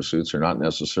necessarily foot pursuits, or not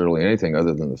necessarily anything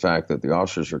other than the fact that the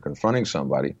officers are confronting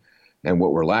somebody, and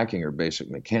what we're lacking are basic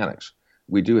mechanics.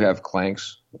 We do have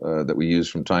clanks that we use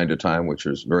from time to time, which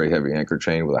is very heavy anchor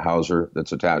chain with a hauser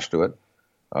that's attached to it,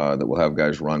 that will have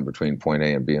guys run between point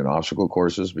A and B in obstacle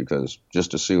courses, because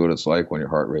just to see what it's like when your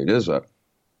heart rate is up.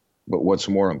 But what's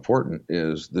more important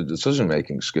is the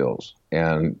decision-making skills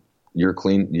and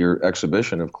your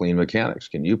exhibition of clean mechanics.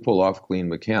 Can you pull off clean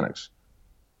mechanics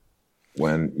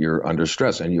when you're under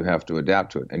stress and you have to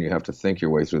adapt to it and you have to think your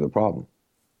way through the problem?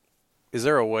 Is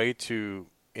there a way to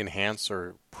enhance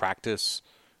or practice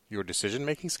your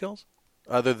decision-making skills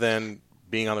other than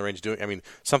being on the range doing,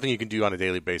 something you can do on a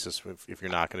daily basis if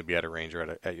you're not going to be at a range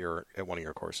or at one of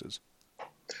your courses?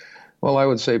 Well, I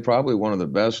would say probably one of the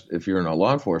best, if you're a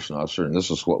law enforcement officer, and this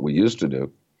is what we used to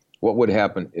do, what would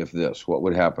happen if this? What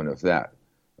would happen if that?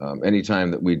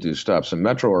 Anytime that we do stops in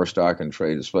Metro or stock and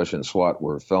trade, especially in SWAT,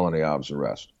 we're felony obs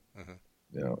arrest.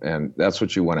 Mm-hmm. And that's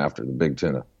what you went after, the big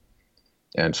tuna.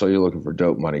 And so you're looking for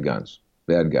dope, money, guns,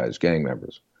 bad guys, gang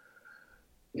members.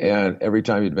 And every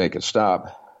time you'd make a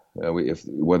stop,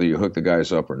 whether you hook the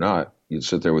guys up or not, you'd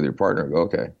sit there with your partner and go,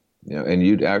 okay. And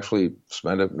you'd actually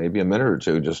spend maybe a minute or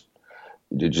two just,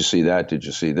 did you see that? Did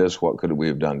you see this? What could we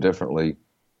have done differently?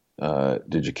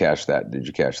 Did you catch that? Did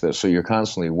you catch this? So you're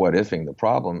constantly what-ifing the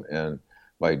problem. And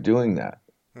by doing that,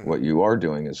 what you are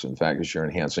doing is, in fact, you're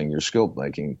enhancing your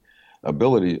skill-making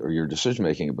ability or your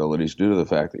decision-making abilities due to the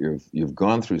fact that you've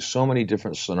gone through so many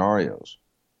different scenarios.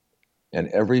 And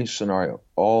every scenario,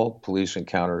 all police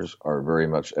encounters are very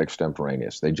much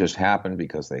extemporaneous. They just happen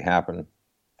because they happen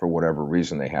for whatever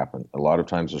reason they happen. A lot of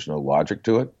times there's no logic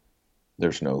to it.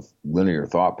 There's no linear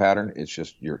thought pattern. It's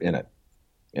just you're in it.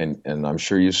 And I'm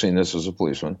sure you've seen this as a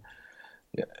policeman.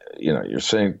 You're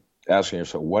asking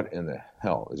yourself, what in the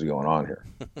hell is going on here?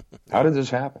 How did this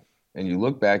happen? And you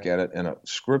look back at it, and a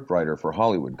script writer for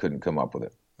Hollywood couldn't come up with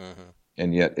it. Mm-hmm.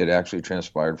 And yet it actually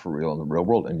transpired for real in the real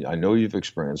world. And I know you've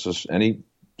experienced this. Any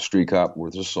street cop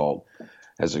worth his salt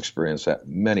has experienced that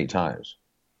many times.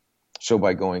 So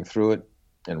by going through it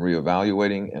and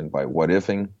reevaluating and by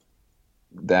what-ifing,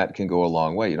 that can go a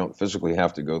long way. You don't physically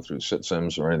have to go through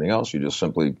sit-sims or anything else. You just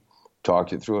simply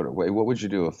talk you through it. Wait, what would you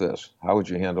do with this? How would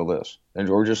you handle this?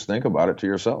 Or just think about it to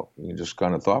yourself. You can just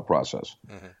kind of thought process.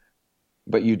 Mm-hmm.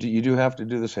 But you do have to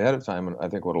do this ahead of time, and I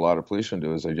think what a lot of policemen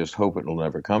do is they just hope it will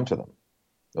never come to them.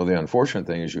 Well, the unfortunate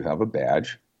thing is you have a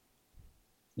badge.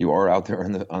 You are out there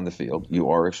on the field. You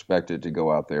are expected to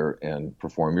go out there and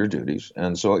perform your duties,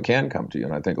 and so it can come to you.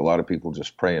 And I think a lot of people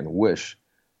just pray and wish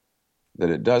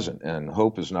that it doesn't, and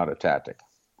hope is not a tactic.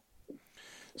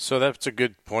 So that's a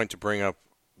good point to bring up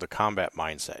the combat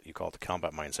mindset. You call it the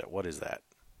combat mindset. What is that?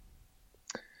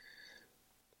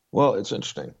 Well, it's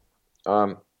interesting.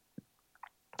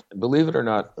 Believe it or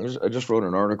not, I just wrote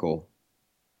an article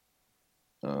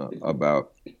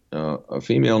about a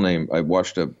female named, I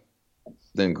watched a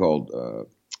thing called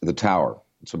The Tower.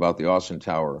 It's about the Austin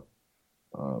Tower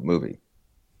movie.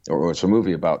 Or it's a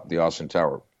movie about the Austin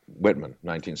Tower, Whitman,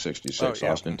 1966,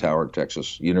 Austin Tower,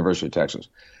 Texas, University of Texas.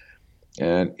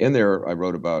 And in there, I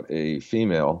wrote about a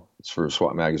female, it's for a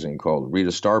SWAT magazine called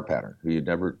Rita Star Pattern, who you'd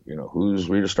never, who's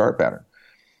Rita Star Pattern?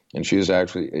 And she is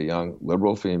actually a young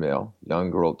liberal female, young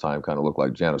girl at the time, kind of looked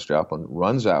like Janis Joplin,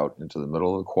 runs out into the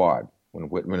middle of the quad when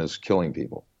Whitman is killing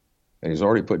people. And he's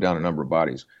already put down a number of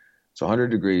bodies. It's 100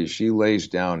 degrees. She lays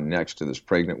down next to this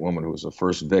pregnant woman who was the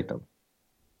first victim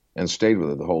and stayed with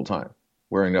her the whole time,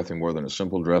 wearing nothing more than a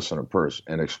simple dress and a purse,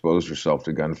 and exposed herself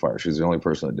to gunfire. She's the only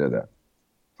person that did that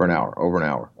for an hour, over an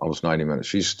hour, almost 90 minutes.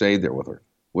 She stayed there with her,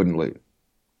 wouldn't leave.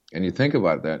 And you think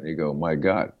about that and you go, my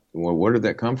God, well, where did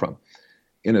that come from?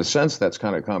 In a sense, that's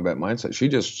kind of combat mindset.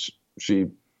 She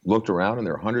looked around and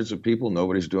there are hundreds of people,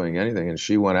 nobody's doing anything, and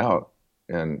she went out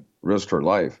and risked her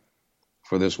life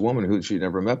for this woman who she'd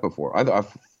never met before. I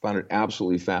found it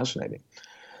absolutely fascinating.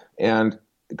 And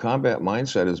combat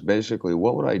mindset is basically,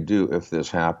 what would I do if this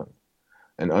happened?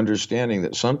 And understanding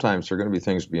that sometimes there are going to be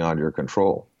things beyond your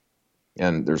control.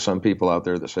 And there's some people out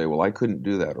there that say, well, I couldn't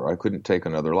do that, or I couldn't take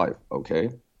another life. Okay,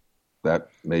 that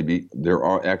may be, there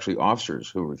are actually officers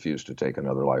who refuse to take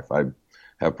another life. I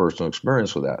have personal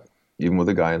experience with that, even with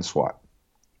a guy in SWAT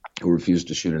who refused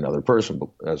to shoot another person,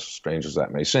 as strange as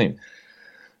that may seem.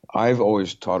 I've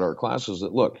always taught our classes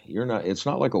that, look, it's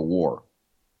not like a war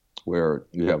where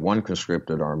you have one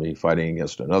conscripted army fighting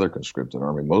against another conscripted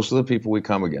army. Most of the people we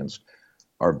come against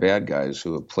are bad guys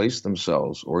who have placed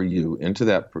themselves or you into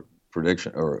that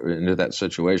prediction or into that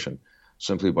situation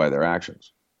simply by their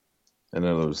actions. In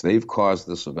other words, they've caused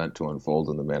this event to unfold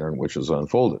in the manner in which it's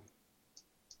unfolded.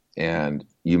 And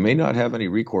you may not have any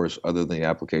recourse other than the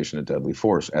application of deadly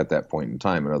force at that point in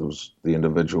time. In other words, the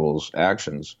individual's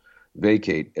actions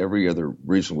vacate every other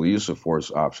reasonable use of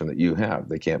force option that you have.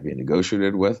 They can't be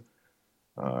negotiated with.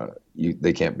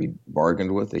 They can't be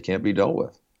bargained with. They can't be dealt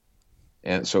with.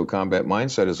 And so combat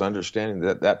mindset is understanding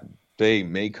that that day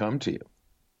may come to you.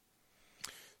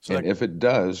 So and if it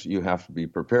does, you have to be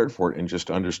prepared for it and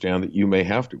just understand that you may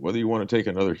have to, whether you want to take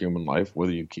another human life,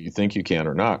 whether you think you can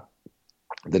or not,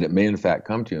 that it may in fact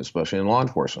come to you, especially in law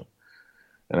enforcement.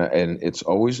 And it's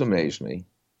always amazed me,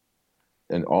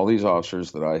 and all these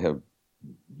officers that I have,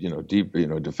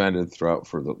 defended throughout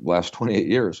for the last 28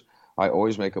 years, I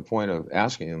always make a point of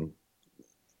asking them,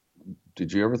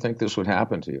 did you ever think this would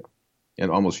happen to you? And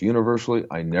almost universally,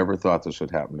 I never thought this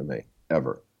would happen to me,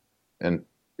 ever. And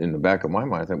in the back of my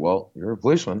mind, I think, well, you're a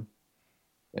policeman.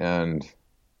 And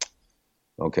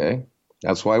okay,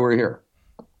 that's why we're here.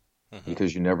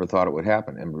 Because you never thought it would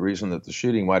happen. And the reason that the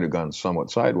shooting might have gone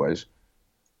somewhat sideways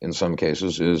in some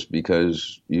cases is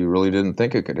because you really didn't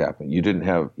think it could happen.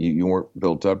 You weren't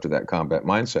built up to that combat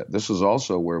mindset. This is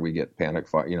also where we get panic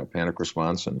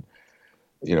response and,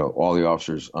 all the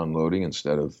officers unloading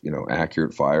instead of,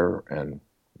 accurate fire. And,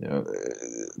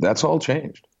 that's all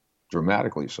changed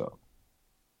dramatically so.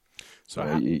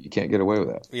 So you can't get away with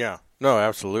that. Yeah, no,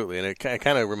 absolutely. And it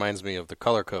kind of reminds me of the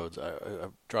color codes.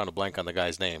 I've drawn a blank on the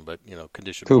guy's name, but,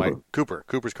 condition white.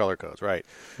 Cooper's color codes, right.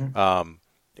 Mm-hmm.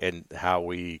 And how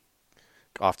we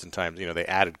oftentimes, they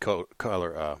added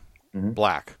color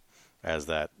black as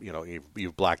that,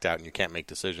 you've blacked out and you can't make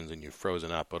decisions and you've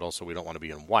frozen up, but also we don't want to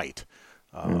be in white,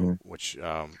 which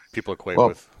people equate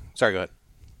with. Sorry, go ahead.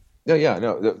 Yeah,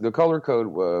 no, the color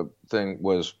code thing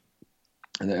was,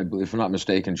 and if I'm not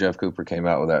mistaken, Jeff Cooper came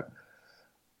out with that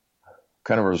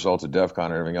kind of a result of DEF CON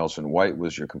and everything else. And white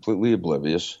was you're completely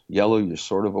oblivious. Yellow, you're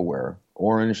sort of aware.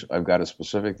 Orange, I've got a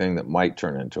specific thing that might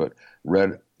turn into it.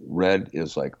 Red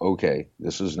is like, okay,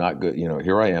 this is not good.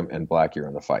 Here I am. And black, you're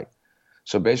in the fight.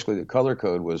 So basically the color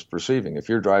code was perceiving. If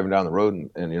you're driving down the road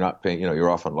and you're not paying, you're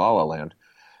off in La La Land,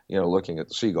 looking at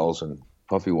the seagulls and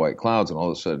puffy white clouds, and all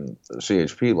of a sudden the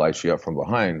CHP lights you up from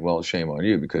behind, well, shame on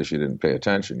you because you didn't pay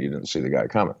attention. You didn't see the guy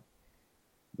coming.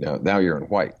 Now you're in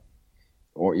white.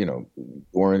 Or,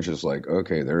 orange is like,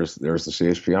 okay, there's the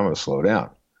CHP. I'm going to slow down.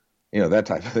 That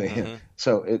type of thing. Mm-hmm.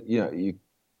 So it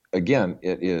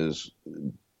is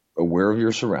aware of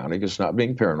your surroundings. It's not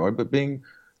being paranoid, but being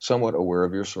somewhat aware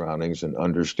of your surroundings and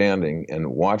understanding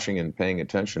and watching and paying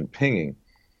attention, pinging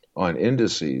on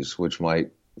indices which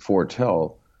might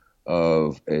foretell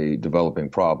of a developing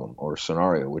problem or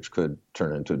scenario which could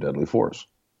turn into a deadly force.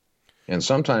 And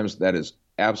sometimes that is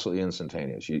absolutely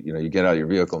instantaneous. You get out of your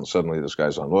vehicle and suddenly this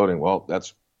guy's unloading. Well,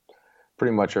 that's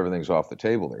pretty much everything's off the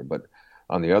table there. But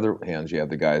on the other hand, you have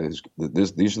the guy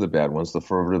these are the bad ones, the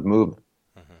furtive movement.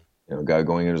 Mm-hmm. Guy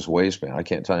going in his waistband. I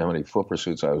can't tell you how many foot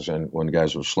pursuits I was in when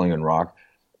guys were slinging rock,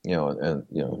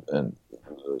 and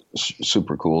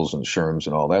super cools and sherms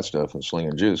and all that stuff and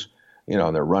slinging juice.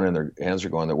 And they're running, their hands are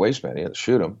going in their waistband. You had to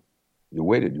shoot them. We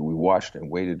watched and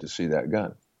waited to see that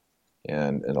gun.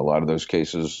 And in a lot of those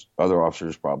cases, other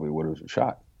officers probably would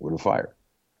have fired.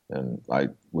 And I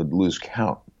would lose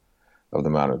count of the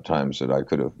amount of times that I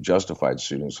could have justified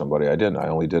shooting somebody. I didn't. I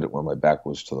only did it when my back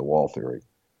was to the wall theory.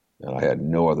 And I had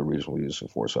no other reasonable use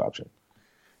of force option.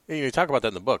 Yeah, you talk about that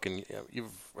in the book, and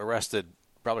you've arrested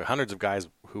probably hundreds of guys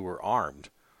who were armed,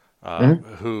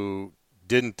 who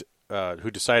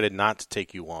decided not to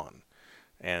take you on.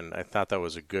 And I thought that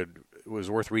was it was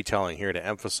worth retelling here to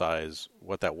emphasize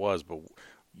what that was. But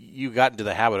you got into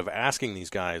the habit of asking these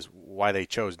guys why they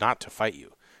chose not to fight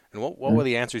you. And what were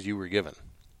the answers you were given?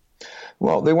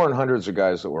 Well, they weren't hundreds of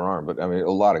guys that were armed, but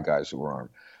a lot of guys that were armed.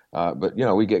 But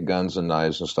we get guns and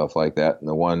knives and stuff like that.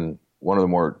 And one of the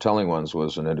more telling ones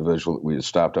was an individual that we had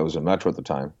stopped. I was in Metro at the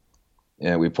time.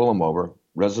 And we pull him over,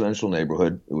 residential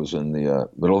neighborhood. It was in the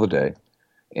middle of the day.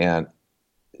 And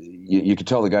you could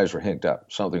tell the guys were hinked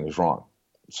up. Something was wrong.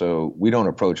 So we don't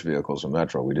approach vehicles in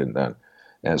Metro. We didn't then.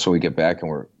 And so we get back and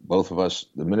we're both of us,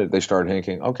 the minute they start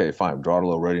hinking, okay, fine, draw it a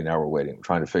little ready. Now we're waiting. We're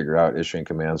trying to figure out issuing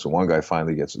commands. So one guy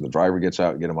finally the driver gets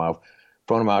out, get him off,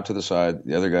 throw him out to the side.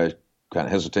 The other guy kind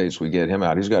of hesitates. We get him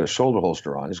out. He's got a shoulder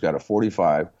holster on. He's got a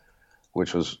 45,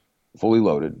 which was fully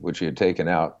loaded, which he had taken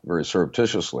out very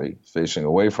surreptitiously, facing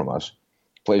away from us,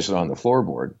 placed it on the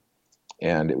floorboard.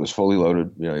 And it was fully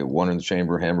loaded, one in the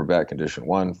chamber, hammerback condition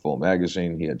 1, full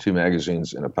magazine. He had 2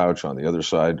 magazines in a pouch on the other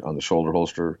side on the shoulder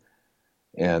holster.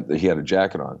 And he had a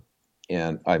jacket on.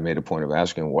 And I made a point of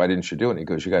asking him, why didn't you do it? And he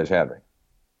goes, you guys had me.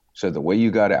 He said, the way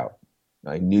you got out,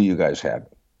 I knew you guys had me.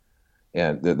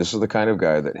 And this is the kind of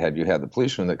guy that had you had the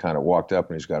policeman that kind of walked up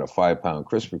and he's got a 5-pound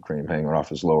Krispy Kreme hanging off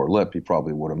his lower lip, he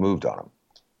probably would have moved on him.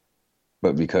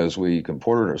 But because we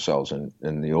comported ourselves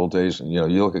in the old days, and you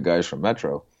look at guys from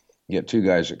Metro, you get 2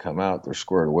 guys that come out, they're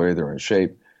squared away, they're in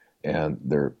shape, and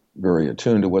they're very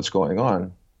attuned to what's going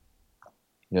on.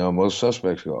 Most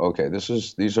suspects go, okay,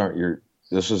 these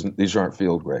aren't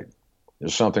field grade.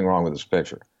 There's something wrong with this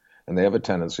picture. And they have a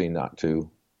tendency not to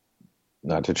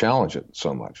challenge it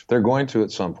so much. They're going to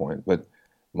at some point, but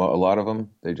a lot of them,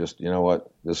 they just,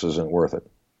 this isn't worth it.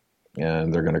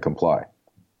 And they're going to comply.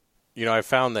 I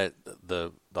found that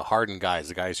the hardened guys,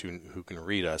 the guys who can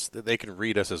read us, they can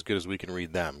read us as good as we can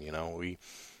read them.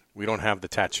 We don't have the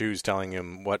tattoos telling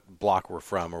them what block we're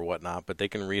from or whatnot, but they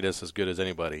can read us as good as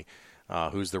anybody.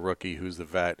 Who's the rookie, who's the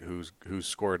vet, who's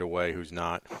scored away, who's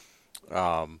not.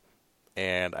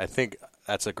 And I think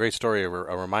that's a great story, a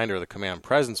reminder of the command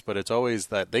presence, but it's always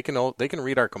that they can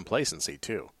read our complacency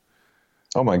too.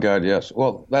 Oh my God, yes.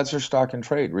 Well, that's their stock in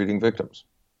trade, reading victims,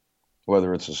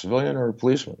 whether it's a civilian or a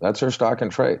policeman. That's their stock in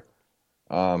trade.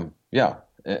 Yeah,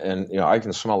 and I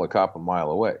can smell a cop a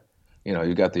mile away.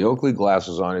 You got the Oakley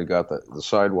glasses on, you got the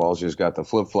sidewalls, he's got the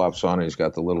flip flops on, he's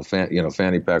got the little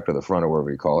fanny pack to the front or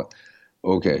whatever you call it.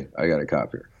 Okay, I got a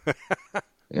cop here.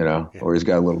 Yeah. Or he's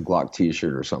got a little Glock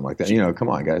T-shirt or something like that. Come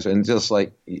on, guys. And just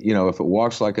like, if it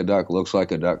walks like a duck, looks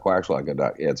like a duck, quacks like a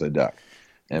duck, it's a duck.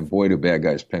 And boy, do bad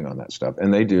guys ping on that stuff.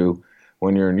 And they do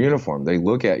when you're in uniform. They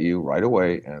look at you right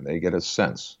away and they get a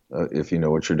sense if you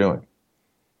know what you're doing,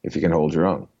 if you can hold your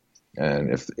own. And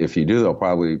if you do, they'll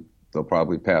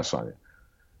probably pass on you.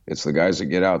 It's the guys that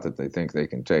get out that they think they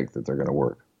can take that they're going to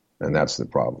work. And that's the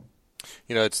problem.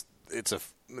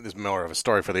 It's more of a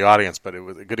story for the audience, but it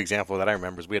was a good example that I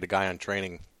remember is we had a guy on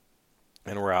training,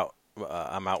 and we're out.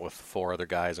 I'm out with 4 other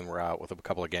guys, and we're out with a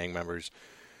couple of gang members,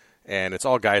 and it's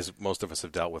all guys most of us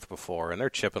have dealt with before, and they're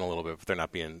chipping a little bit, but they're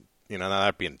not being,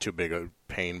 not being too big a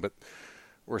pain, but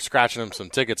we're scratching them some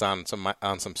tickets on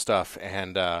some stuff,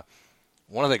 and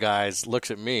one of the guys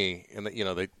looks at me, and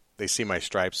they see my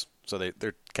stripes, so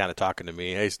they're kind of talking to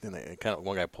me. Hey, and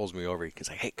one guy pulls me over. He's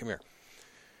like, "Hey, come here."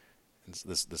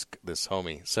 This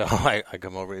homie. So I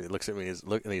come over, he looks at me,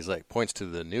 and he's like, points to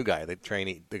the new guy, the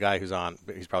guy he's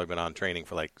probably been on training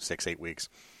for like 6-8 weeks.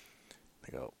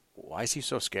 I go, why is he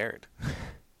so scared?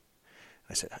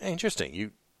 I said, hey,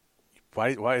 interesting.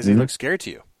 Why does he look scared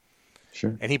to you?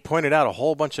 Sure. And he pointed out a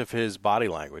whole bunch of his body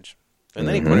language. And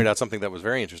then he pointed out something that was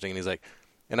very interesting. And he's like,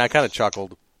 and I kind of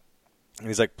chuckled. And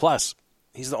he's like, plus,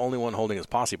 he's the only one holding his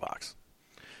posse box.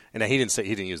 And he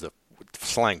didn't use the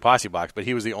slang posse box, but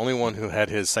he was the only one who had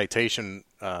his citation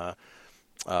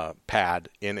pad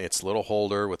in its little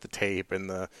holder with the tape and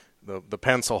the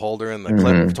pencil holder and the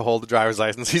clip to hold the driver's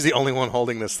license. He's the only one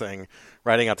holding this thing,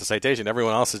 writing out the citation.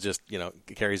 Everyone else is just,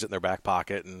 carries it in their back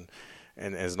pocket and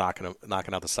is knocking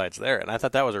out the sides there. And I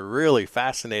thought that was a really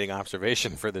fascinating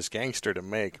observation for this gangster to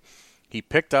make. He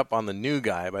picked up on the new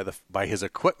guy by his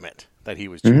equipment that he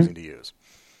was choosing to use.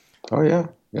 Oh yeah,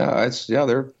 yeah.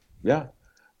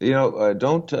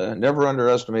 Don't never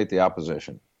underestimate the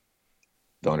opposition.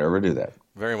 Don't ever do that.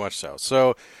 Very much so.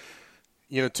 So,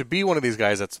 to be one of these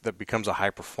guys that becomes a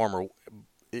high performer,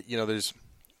 there's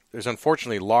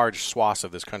unfortunately large swaths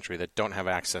of this country that don't have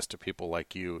access to people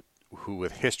like you, who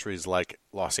with histories like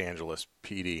Los Angeles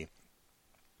PD.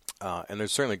 And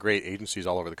there's certainly great agencies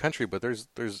all over the country, but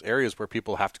there's areas where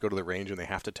people have to go to the range and they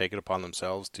have to take it upon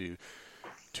themselves to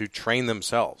train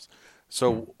themselves.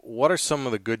 So what are some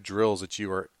of the good drills that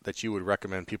you would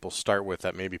recommend people start with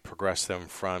that maybe progress them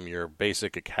from your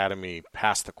basic academy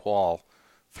past the qual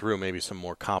through maybe some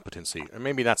more competency? And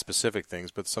maybe not specific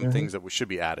things, but some things that should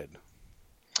be added.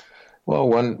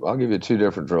 Well, I'll give you 2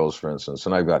 different drills, for instance,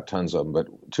 and I've got tons of them,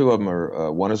 but 2 of them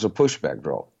are, one is a pushback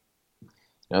drill.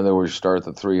 In other words, start at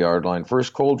the 3-yard line.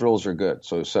 First, cold drills are good.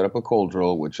 So set up a cold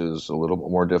drill, which is a little bit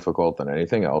more difficult than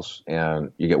anything else,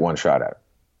 and you get one shot at it.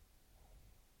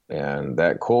 And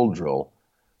that cold drill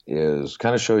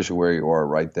kind of shows you where you are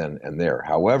right then and there.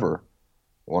 However,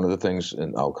 one of the things,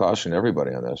 and I'll caution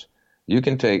everybody on this, you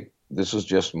can take this is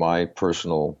just my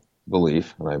personal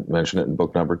belief, and I mentioned it in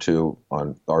book number 2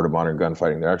 on the art of modern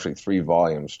gunfighting. There are actually 3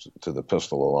 volumes to the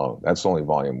pistol alone. That's only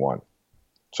volume 1.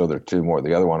 So there are 2 more.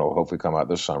 The other one will hopefully come out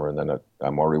this summer, and then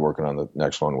I'm already working on the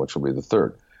next one, which will be the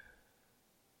 3rd.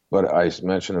 But I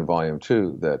mentioned in volume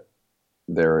 2 that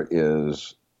there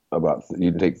is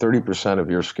you can take 30% of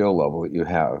your skill level that you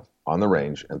have on the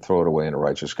range and throw it away in a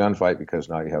righteous gunfight, because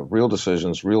now you have real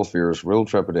decisions, real fears, real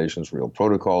trepidations, real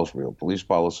protocols, real police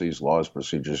policies, laws,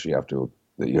 procedures that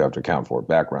you have to account for,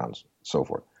 backgrounds, so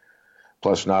forth.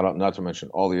 Plus, not to mention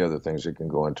all the other things that can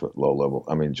go into it low level.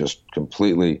 I mean, just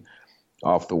completely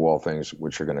off the wall things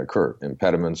which are going to occur: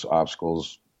 impediments,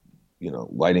 obstacles,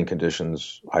 lighting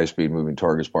conditions, high speed moving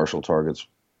targets, partial targets,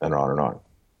 and on and on.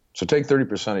 So take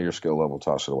 30% of your skill level,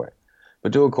 toss it away,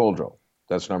 but do a cold drill.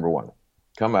 That's number 1.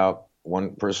 Come out,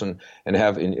 one person, and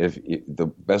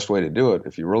the best way to do it,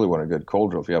 if you really want a good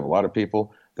cold drill, if you have a lot of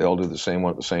people, they all do the same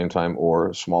one at the same time, or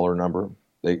a smaller number.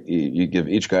 You give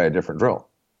each guy a different drill.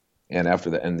 And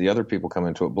after that, and the other people come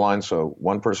into it blind, so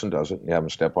one person does it, you have them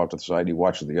step off to the side, you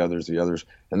watch the others,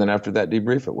 and then after that,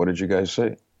 debrief it. What did you guys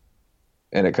see?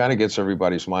 And it kind of gets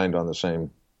everybody's mind on the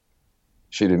same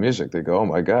sheet of music. They go, oh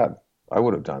my God, I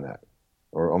would have done that.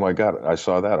 Or, oh my God, I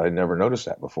saw that. I never noticed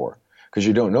that before. Because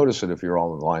you don't notice it if you're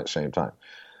all in the line at the same time.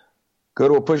 Go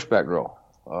to a pushback drill.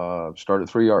 Start at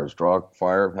 3 yards. Draw,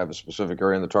 fire, have a specific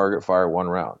area in the target, fire 1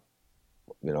 round.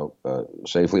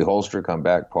 Safely holster, come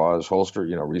back, pause, holster,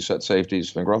 reset safeties,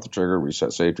 finger off the trigger,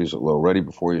 reset safeties at low ready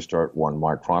before you start 1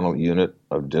 micronal unit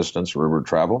of distance river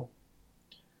travel.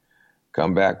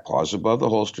 Come back, pause above the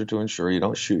holster to ensure you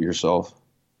don't shoot yourself.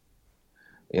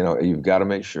 You've got to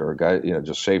make sure,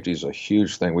 just safety is a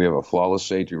huge thing. We have a flawless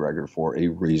safety record for a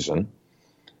reason.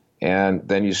 And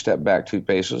then you step back 2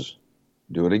 paces,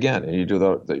 do it again. And you do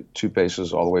the 2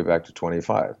 paces all the way back to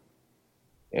 25.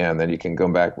 And then you can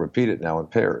come back, repeat it now in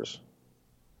pairs.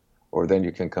 Or then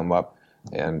you can come up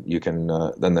and you can,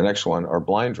 then the next one are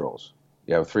blind drills.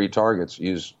 You have 3 targets,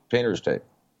 use painter's tape.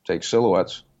 Take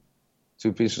silhouettes,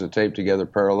 2 pieces of tape together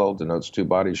parallel denotes 2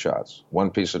 body shots.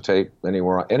 1 piece of tape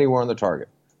anywhere on the target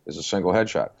is a single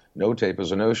headshot. No tape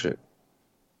is a no-shoot.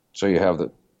 So you have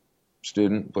the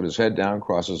student put his head down,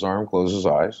 cross his arm, close his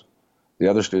eyes. The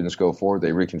other students go forward,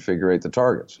 they reconfigure the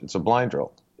targets. It's a blind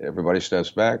drill. Everybody steps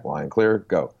back, line clear,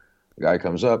 go. The guy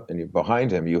comes up, and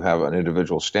behind him you have an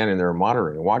individual standing there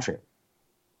monitoring and watching him.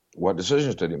 What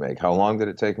decisions did he make? How long did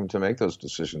it take him to make those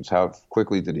decisions? How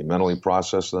quickly did he mentally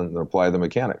process them and apply the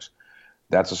mechanics?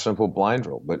 That's a simple blind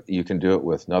drill, but you can do it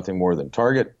with nothing more than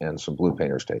target and some blue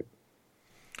painter's tape.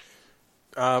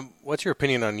 What's your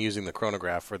opinion on using the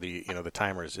chronograph for the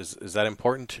timers? Is that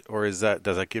important, or does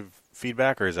that give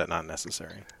feedback, or is that not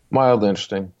necessary? Mild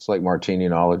interesting. It's like martini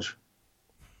knowledge.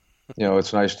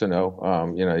 It's nice to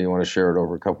know. You want to share it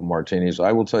over a couple martinis.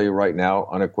 I will tell you right now,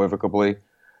 unequivocally,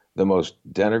 the most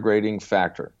denigrating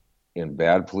factor in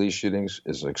bad police shootings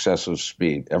is excessive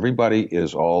speed. Everybody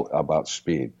is all about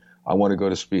speed. I want to go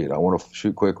to speed. I want to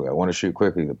shoot quickly. I want to shoot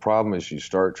quickly. The problem is you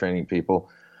start training people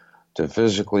to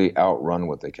physically outrun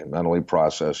what they can mentally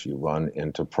process. You run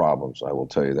into problems. I will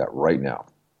tell you that right now.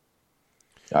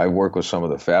 I work with some of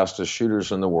the fastest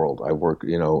shooters in the world. I work,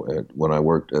 when I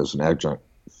worked as an adjunct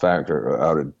factor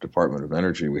out at Department of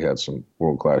Energy, we had some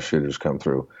world-class shooters come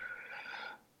through.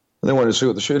 And they wanted to see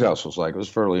what the shoot house was like. It was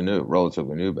fairly new,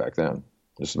 relatively new back then.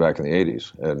 This is back in the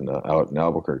 80s. And out in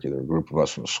Albuquerque, there were a group of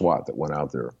us from SWAT that went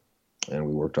out there, and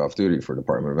we worked off duty for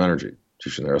Department of Energy,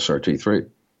 teaching their SRT-3.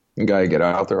 The guy get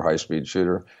out there, high-speed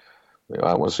shooter.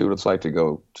 I want to see what it's like to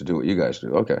go to do what you guys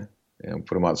do. Okay. And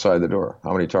put him outside the door.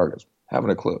 How many targets? Haven't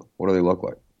a clue. What do they look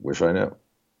like? Wish I knew.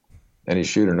 Any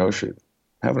shoot or no shoot?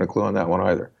 Haven't a clue on that one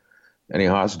either. Any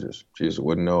hostages? Geez, I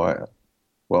wouldn't know.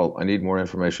 Well, I need more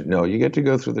information. No, you get to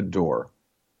go through the door,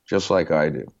 just like I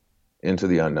do, into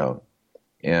the unknown.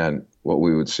 And what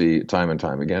we would see time and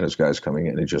time again is guys coming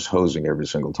in and just hosing every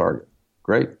single target.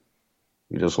 Great.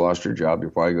 You just lost your job.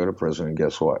 You'll probably go to prison, and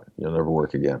guess what? You'll never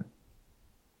work again.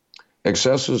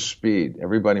 Excessive speed.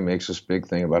 Everybody makes this big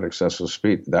thing about excessive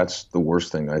speed. That's the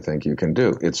worst thing I think you can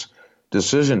do. It's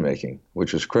decision-making,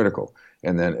 which is critical.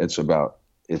 And then it's about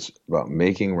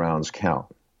making rounds count.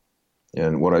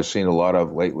 And what I've seen a lot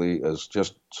of lately is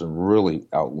just some really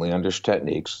outlandish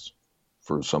techniques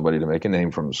for somebody to make a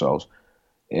name for themselves.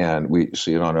 And we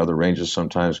see it on other ranges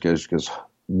sometimes, guys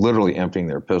literally emptying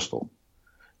their pistol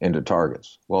into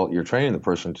targets. Well, you're training the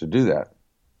person to do that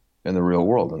in the real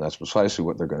world, and that's precisely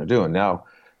what they're going to do. And now,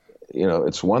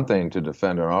 it's one thing to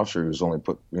defend an officer who's only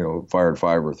fired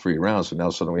 5 or 3 rounds, and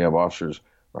now suddenly we have officers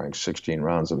firing 16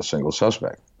 rounds at a single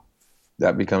suspect.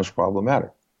 That becomes problematic.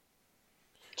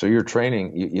 So you're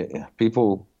training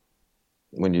people.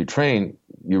 when you train,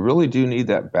 you really do need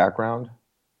that background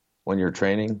when you're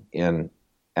training in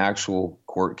actual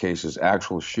court cases,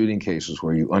 actual shooting cases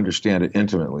where you understand it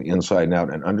intimately, inside and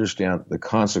out, and understand the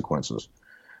consequences,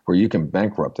 where you can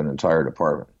bankrupt an entire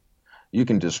department. You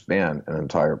can disband an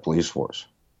entire police force.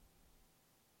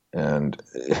 And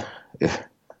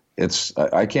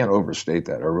I can't overstate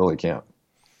that. I really can't.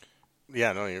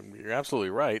 Yeah, no, you're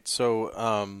absolutely right.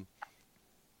 So,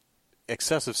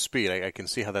 excessive speed, I can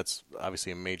see how that's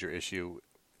obviously a major issue.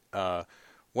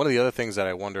 One of the other things that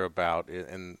I wonder about,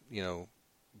 and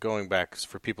going back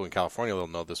for people in California, they'll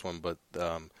know this one, but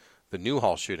the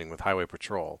Newhall shooting with Highway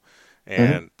Patrol,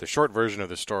 and the short version of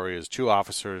the story is 2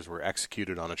 officers were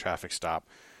executed on a traffic stop.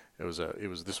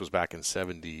 This was back in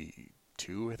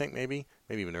 '72, I think, maybe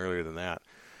even earlier than that.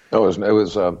 Oh, it was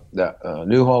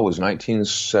Newhall was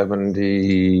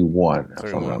 1971.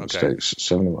 If I'm not mistaken.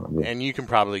 71. And you can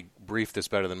probably brief this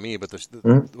better than me, but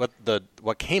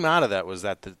what came out of that was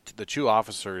that the 2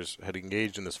 officers had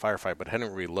engaged in this firefight but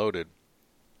hadn't reloaded,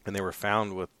 and they were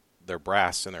found with their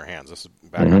brass in their hands. This is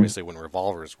back obviously when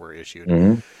revolvers were issued.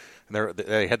 And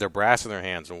they had their brass in their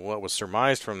hands, and what was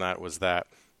surmised from that was that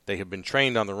they had been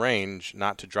trained on the range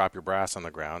not to drop your brass on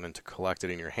the ground and to collect it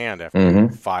in your hand after you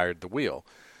fired the wheel.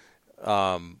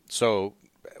 So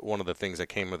one of the things that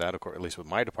came with that, of course, at least with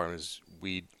my department, is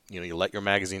you let your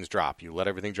magazines drop. You let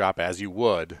everything drop as you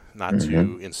would, not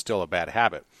to instill a bad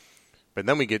habit. But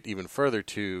then we get even further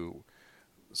to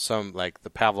some, like the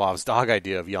Pavlov's dog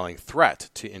idea of yelling threat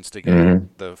to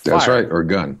instigate the fire. That's right, or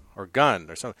gun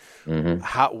or something.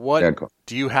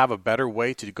 Do you have a better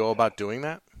way to go about doing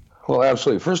that? Well,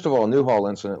 absolutely. First of all, Newhall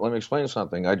incident. Let me explain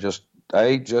something. I just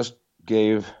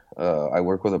gave. I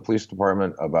work with a police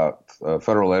department about a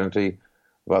federal entity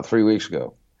about 3 weeks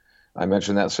ago. I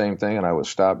mentioned that same thing, and I was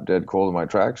stopped dead cold in my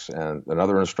tracks. And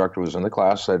another instructor was in the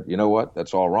class, said, "You know what?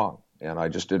 That's all wrong." And I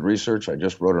just did research. I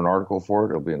just wrote an article for it.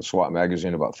 It'll be in SWAT magazine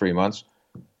in about 3 months.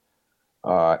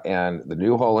 And the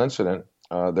Newhall incident,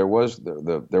 there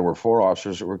were 4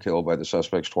 officers that were killed by the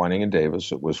suspects Twining and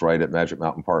Davis. It was right at Magic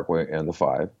Mountain Parkway and the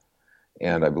 5.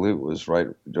 And I believe it was right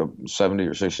 70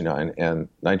 or 69, and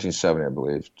 1970, I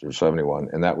believe, or 71.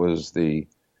 And that was the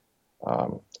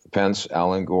Pence,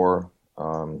 Alan Gore,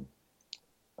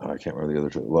 I can't remember the other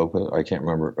 2, Lopez, I can't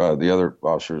remember the other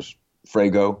officers,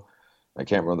 Frago, I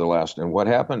can't remember the last. And what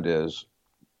happened is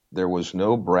there was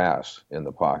no brass in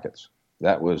the pockets.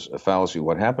 That was a fallacy.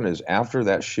 What happened is after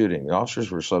that shooting, the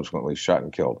officers were subsequently shot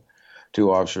and killed.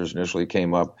 2 officers initially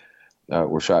came up,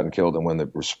 were shot and killed. And when the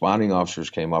responding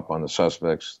officers came up on the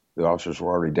suspects, the officers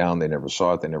were already down. They never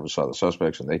saw it. They never saw the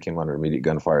suspects, and they came under immediate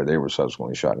gunfire. They were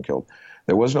subsequently shot and killed.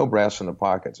 There was no brass in the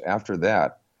pockets. After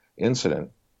that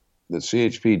incident, the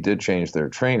CHP did change their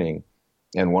training,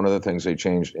 and one of the things they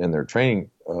changed in their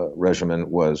training regimen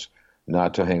was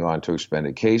not to hang on to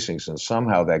expended casings, and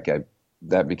somehow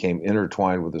that became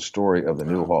intertwined with the story of the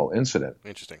Newhall incident.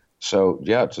 Interesting. So,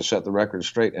 yeah, to set the record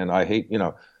straight, and I hate,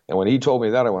 and when he told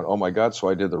me that, I went, oh, my God. So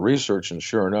I did the research, and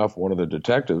sure enough, one of the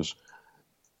detectives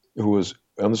who was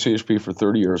on the CHP for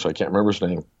 30 years, I can't remember his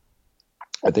name,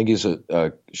 I think he's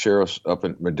a sheriff up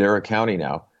in Madera County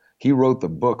now. He wrote the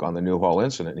book on the Newhall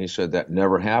incident, and he said that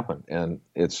never happened. And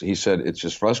he said it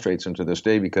just frustrates him to this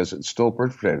day because it's still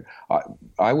perpetrated.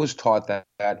 I was taught that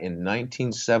in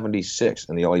 1976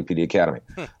 in the LAPD Academy.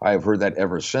 I have heard that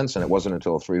ever since, and it wasn't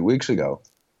until 3 weeks ago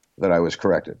that I was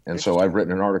corrected. And so I've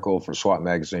written an article for SWAT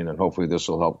magazine, and hopefully this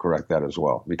will help correct that as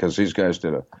well, because these guys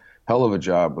did a hell of a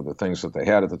job with the things that they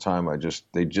had at the time.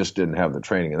 They just didn't have the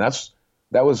training. And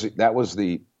that was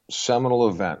the seminal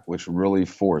event which really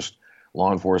forced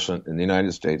law enforcement in the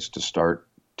United States to start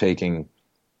taking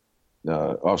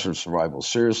officer survival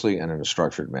seriously and in a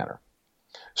structured manner.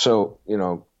 So,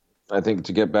 I think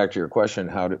to get back to your question,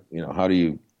 how do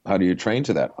you train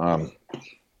to that?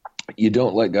 You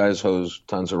don't let guys hose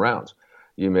tons of rounds.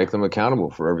 You make them accountable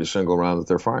for every single round that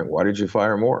they're firing. Why did you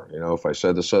fire more? If I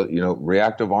said this,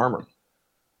 reactive armor,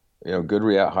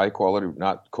 good high quality,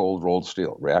 not cold rolled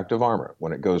steel, reactive armor.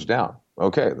 When it goes down,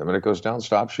 okay, the minute it goes down,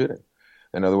 stop shooting.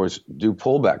 In other words, do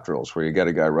pullback drills where you get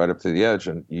a guy right up to the edge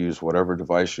and use whatever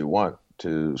device you want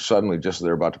to suddenly, just as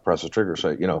they're about to press the trigger,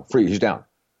 say, free, he's down.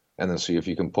 And then see if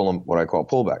you can pull him, what I call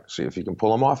pullback. See if you can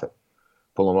pull him off it,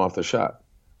 pull him off the shot.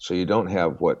 So you don't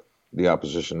have what the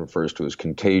opposition refers to as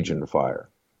contagion fire.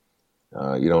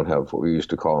 You don't have what we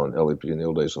used to call in LAPD in the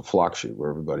old days a flock shoot, where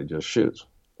everybody just shoots.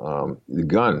 The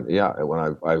gun,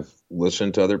 when I've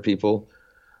listened to other people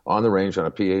on the range on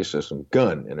a PA system,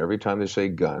 gun, and every time they say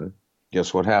gun,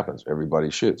 guess what happens? Everybody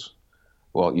shoots.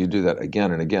 Well, you do that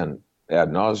again and again ad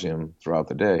nauseum throughout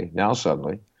the day. Now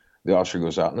suddenly The officer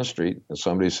goes out in the street and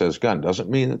somebody says gun. Doesn't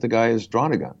mean that the guy has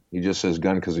drawn a gun. He just says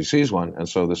gun because he sees one, and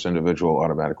so this individual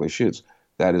automatically shoots.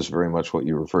 That is very much what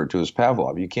you referred to as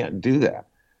Pavlov. You can't do that.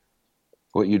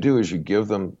 What you do is you give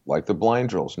them, like the blind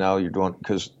drills. Now you're doing,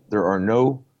 because there are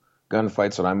no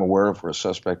gunfights that I'm aware of where a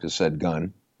suspect has said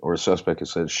gun, or a suspect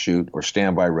has said shoot, or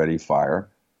stand by, ready, fire.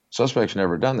 Suspect's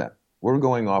never done that. We're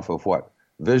going off of what?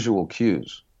 Visual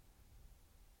cues.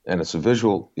 And it's a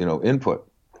visual, input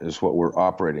is what we're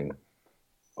operating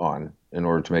on in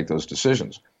order to make those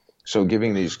decisions. So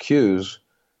giving these cues,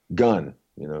 gun,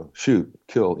 shoot,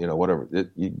 kill, whatever,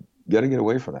 you got to get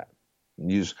away from that.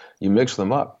 You mix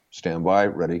them up. Stand by,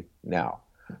 ready, now.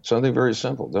 Something very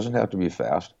simple. It doesn't have to be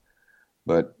fast,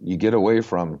 but you get away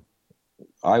from,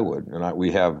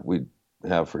 we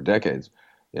have for decades,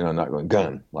 not going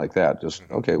gun like that. Just,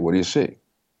 okay, what do you see?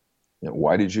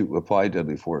 Why did you apply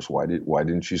deadly force? Why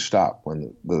didn't you stop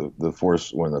when the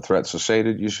force, when the threat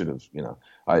cessated? You should have,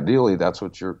 ideally that's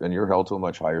what you're held to a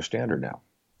much higher standard now.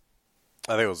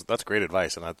 I think that's great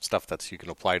advice, and that's stuff that you can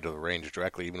apply to the range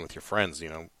directly, even with your friends.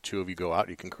 Two of you go out,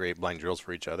 you can create blind drills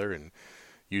for each other and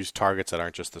use targets that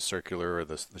aren't just the circular or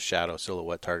the shadow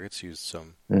silhouette targets. Use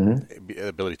some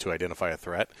ability to identify a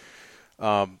threat.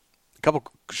 A couple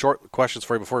short questions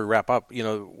for you before we wrap up.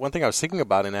 One thing I was thinking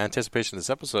about in anticipation of this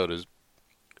episode is,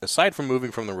 aside from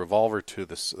moving from the revolver to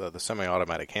the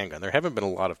semi-automatic handgun, there haven't been a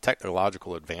lot of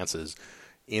technological advances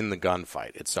in the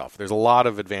gunfight itself. There's a lot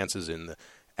of advances in the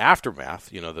aftermath,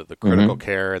 the critical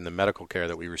care and the medical care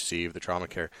that we receive, the trauma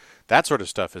care. That sort of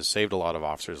stuff has saved a lot of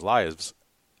officers' lives.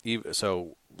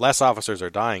 So less officers are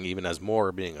dying, even as more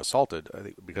are being assaulted, I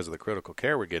think, because of the critical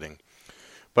care we're getting.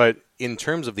 But in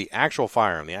terms of the actual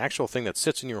firearm, the actual thing that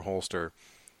sits in your holster,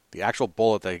 the actual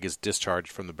bullet that gets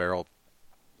discharged from the barrel,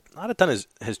 not a ton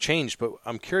has changed. But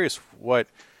I'm curious what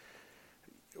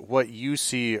you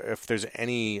see, if there's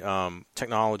any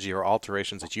technology or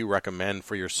alterations that you recommend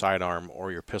for your sidearm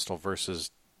or your pistol versus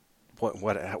what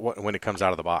when it comes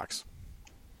out of the box.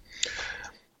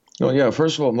 Well, yeah,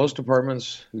 first of all, most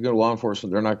departments, you go to law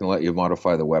enforcement, they're not going to let you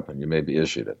modify the weapon. You may be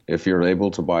issued it. If you're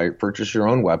able to purchase your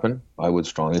own weapon, I would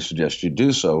strongly suggest you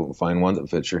do so. Find one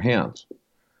that fits your hands.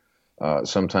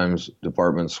 Sometimes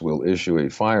departments will issue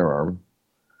a firearm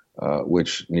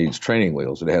which needs training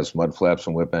wheels. It has mud flaps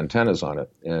and whip antennas on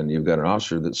it, and you've got an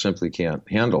officer that simply can't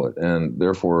handle it. And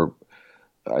therefore,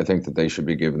 I think that they should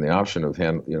be given the option of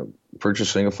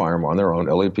purchasing a firearm on their own.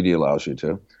 LAPD allows you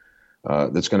to.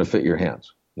 That's going to fit your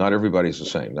hands. Not everybody's the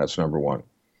same. That's number one.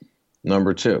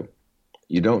 Number two,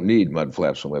 you don't need mud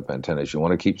flaps and whip antennas. You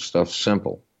want to keep stuff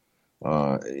simple.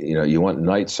 You want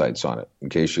night sights on it in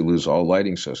case you lose all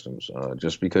lighting systems.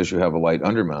 Just because you have a light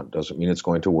undermount doesn't mean it's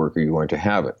going to work or you're going to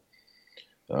have it.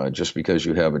 Just because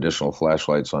you have additional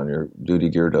flashlights on your duty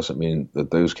gear doesn't mean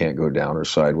that those can't go down or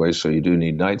sideways, so you do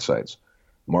need night sights.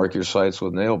 Mark your sights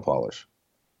with nail polish.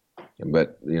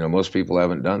 But, most people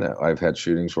haven't done that. I've had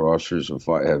shootings where officers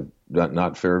have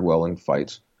not fared well in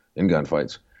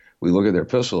gunfights. We look at their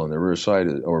pistol and their rear side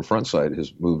or front side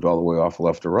has moved all the way off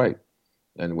left to right.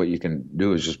 And what you can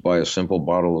do is just buy a simple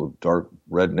bottle of dark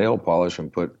red nail polish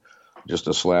and put just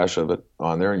a slash of it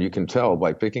on there. And you can tell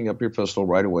by picking up your pistol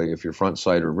right away if your front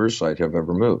sight or rear sight have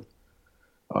ever moved.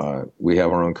 We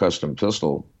have our own custom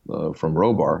pistol from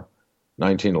Robar,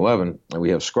 1911, and we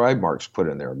have scribe marks put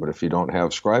in there. But if you don't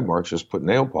have scribe marks, just put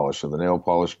nail polish. So the nail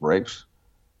polish breaks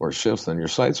or shifts, then your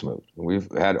sight's moved. And we've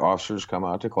had officers come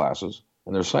out to classes,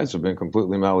 and their sights have been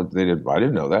completely validated. I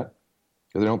didn't know that.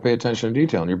 Because they don't pay attention to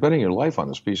detail, and you're betting your life on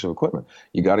this piece of equipment.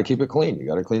 You got to keep it clean. You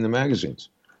got to clean the magazines.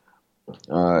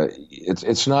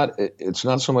 It's not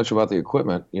so much about the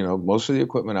equipment. Most of the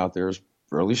equipment out there is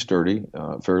fairly sturdy,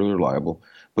 fairly reliable,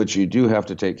 but you do have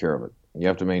to take care of it. You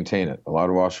have to maintain it. A lot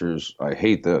of officers, I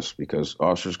hate this because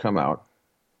officers come out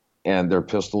and their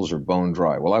pistols are bone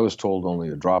dry. Well, I was told only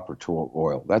a drop or two of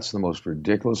oil. That's the most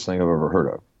ridiculous thing I've ever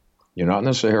heard of. You're not in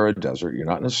the Sahara Desert. You're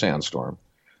not in a sandstorm.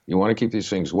 You want to keep these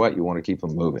things wet. You want to keep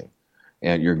them moving.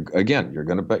 And you're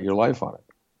going to bet your life on it.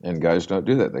 And guys don't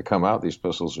do that. They come out. These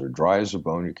pistols are dry as a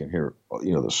bone. You can hear,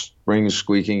 the springs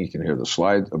squeaking. You can hear the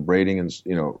slide abrading. And,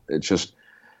 it's just,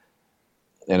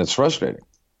 and it's frustrating.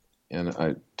 And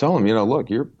I tell them, look,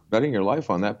 you're betting your life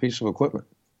on that piece of equipment.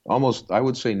 Almost, I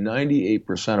would say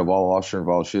 98% of all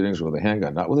officer-involved shootings are with a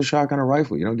handgun, not with a shotgun or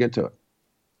rifle. You don't get to it.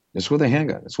 It's with a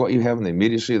handgun. It's what you have in the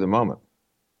immediacy of the moment.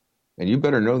 And you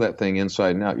better know that thing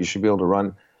inside and out. You should be able to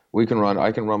run. I can run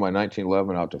my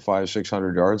 1911 out to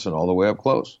 500-600 yards and all the way up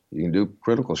close. You can do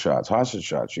critical shots, hostage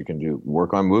shots. You can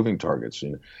work on moving targets.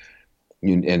 And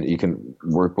you can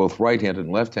work both right-handed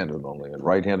and left-handed only, and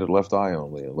right-handed left eye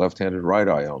only, and left-handed right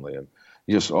eye only. And,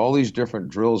 Just all these different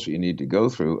drills that you need to go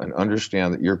through and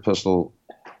understand that your pistol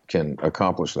can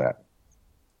accomplish that.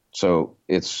 So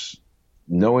it's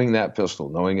knowing that pistol,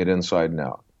 knowing it inside and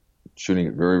out, shooting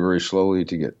it very, very slowly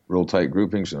to get real tight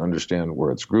groupings and understand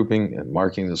where it's grouping and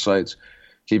marking the sights,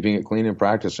 keeping it clean and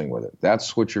practicing with it.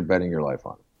 That's what you're betting your life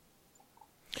on.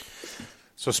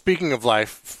 So speaking of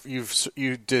life,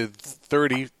 you did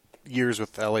 30 years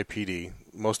with LAPD,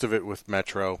 most of it with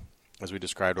Metro, as we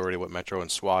described already what Metro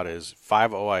and SWAT is,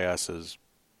 5 OISs.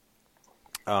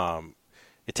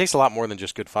 It takes a lot more than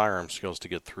just good firearm skills to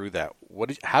get through that.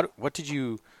 What did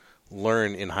you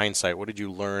learn in hindsight? What did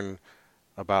you learn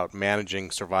about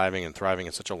managing, surviving, and thriving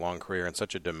in such a long career and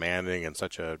such a demanding and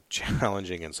such a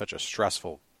challenging and such a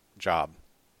stressful job?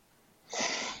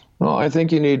 Well, I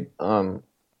think you need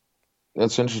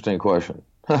that's an interesting question.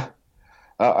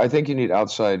 I think you need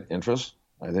outside interest.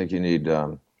 I think you need,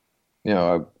 I'm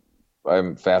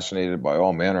fascinated by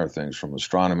all manner of things, from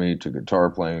astronomy to guitar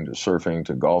playing to surfing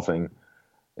to golfing,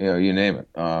 you name it.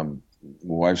 My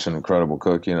wife's an incredible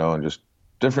cook, and just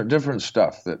different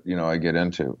stuff that, I get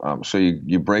into. So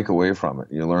you break away from it.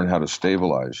 You learn how to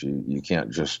stabilize. You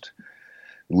can't just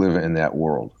live in that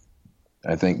world.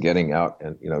 I think getting out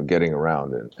and, getting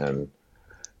around and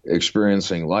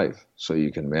experiencing life so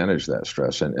you can manage that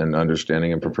stress and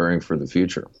understanding and preparing for the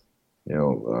future.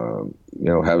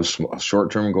 Have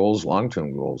short-term goals,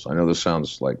 long-term goals. I know this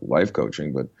sounds like life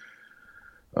coaching, but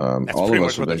that's all pretty of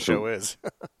much us what have been the show through, is.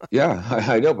 Yeah,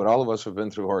 I know, but all of us have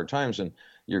been through hard times, and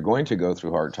you're going to go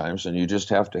through hard times, and you just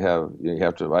have to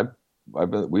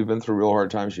we've been through real hard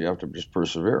times. You have to just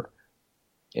persevere.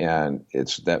 And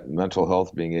it's that mental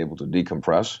health, being able to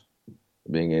decompress,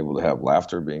 being able to have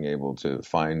laughter, being able to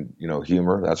find,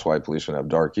 humor. That's why policemen have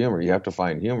dark humor. You have to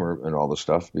find humor in all the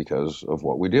stuff because of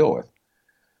what we deal with.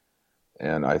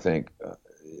 And I think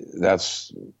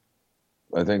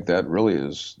that really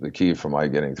is the key for my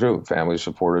getting through. Family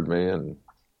supported me, and,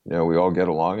 we all get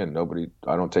along, and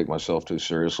I don't take myself too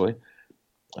seriously.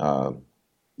 I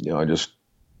just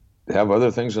have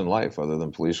other things in life other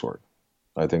than police work.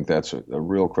 I think that's a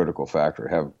real critical factor.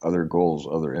 Have other goals,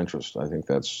 other interests. I think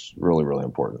that's really, really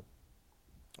important.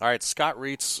 All right, Scott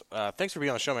Reitz, thanks for being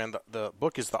on the show, man. The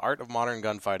book is The Art of Modern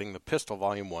Gunfighting, The Pistol,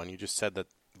 Volume 1. You just said that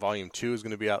Volume 2 is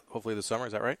going to be out hopefully this summer.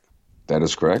 Is that right? That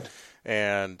is correct.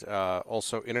 And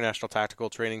also International Tactical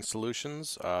Training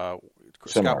Solutions.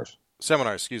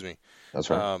 Seminars, excuse me. That's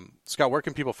right. Scott, where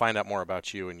can people find out more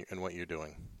about you and what you're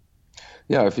doing?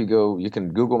 Yeah, if you go, you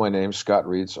can Google my name, Scott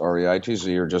Reitz, Reitz,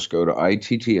 or just go to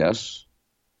ITTS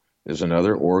is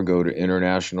another, or go to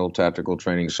International Tactical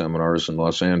Training Seminars in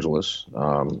Los Angeles.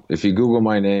 If you Google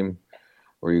my name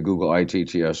or you Google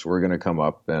ITTS, we're going to come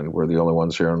up, and we're the only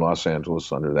ones here in Los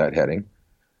Angeles under that heading.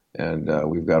 And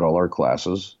we've got all our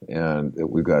classes, and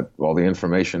we've got all the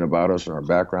information about us and our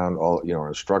background. All our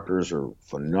instructors are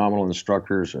phenomenal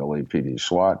instructors, LAPD,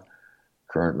 SWAT,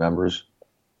 current members.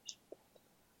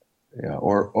 Yeah,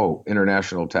 or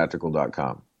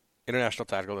internationaltactical.com.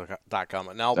 Internationaltactical.com.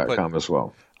 And .com as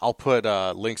well. I'll put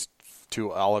links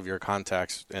to all of your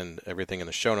contacts and everything in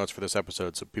the show notes for this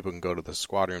episode, so people can go to the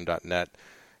squadroom.net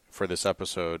for this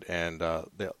episode, and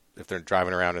if they're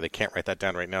driving around or they can't write that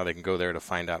down right now, they can go there to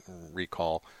find out and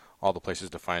recall all the places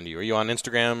to find you. Are you on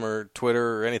Instagram or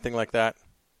Twitter or anything like that,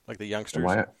 like the youngsters?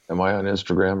 Am I on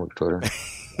Instagram or Twitter?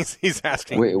 He's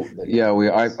asking.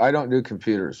 I don't do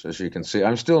computers, as you can see.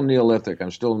 I'm still Neolithic.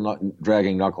 I'm still not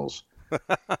dragging knuckles.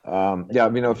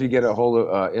 If you get a hold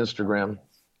of Instagram,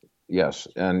 yes.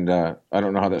 And I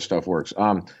don't know how that stuff works.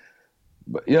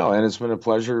 But and it's been a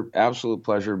pleasure, absolute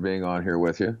pleasure being on here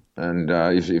with you. And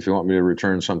if you want me to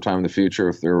return sometime in the future,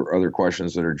 if there are other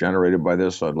questions that are generated by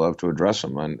this, I'd love to address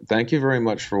them. And thank you very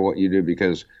much for what you do,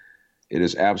 because it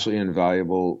is absolutely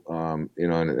invaluable. And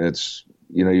it's,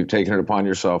 you've taken it upon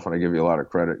yourself, and I give you a lot of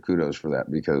credit, kudos for that,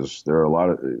 because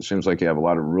it seems like you have a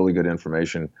lot of really good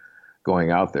information going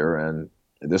out there. And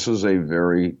this is a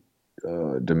very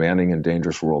demanding and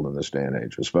dangerous world in this day and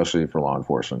age, especially for law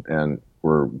enforcement. And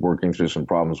we're working through some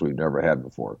problems we've never had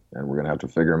before, and we're going to have to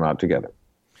figure them out together.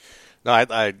 No,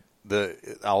 I'll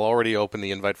already open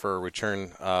the invite for a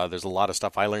return. There's a lot of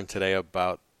stuff I learned today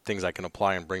about things I can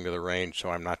apply and bring to the range, so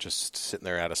I'm not just sitting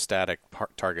there at a static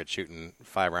target shooting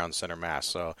 5 rounds center mass.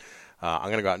 So I'm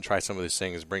going to go out and try some of these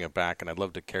things, bring it back, and I'd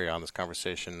love to carry on this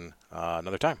conversation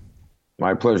another time.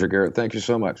 My pleasure, Garrett. Thank you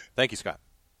so much. Thank you, Scott.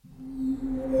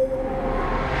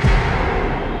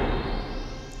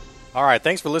 All right,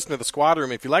 thanks for listening to The Squad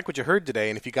Room. If you like what you heard today,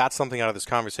 and if you got something out of this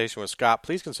conversation with Scott,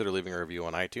 please consider leaving a review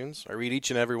on iTunes. I read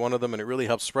each and every one of them, and it really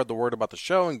helps spread the word about the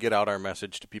show and get out our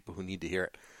message to people who need to hear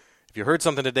it. If you heard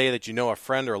something today that you know a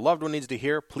friend or a loved one needs to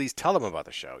hear, please tell them about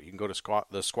the show. You can go to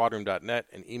thesquadroom.net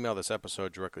and email this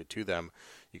episode directly to them.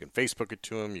 You can Facebook it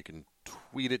to them. You can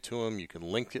tweet it to them. You can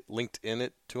LinkedIn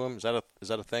it to them. Is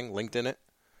that a thing? LinkedIn it?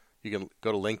 You can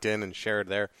go to LinkedIn and share it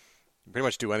there. You can pretty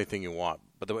much do anything you want.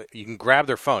 But you can grab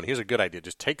their phone. Here's a good idea.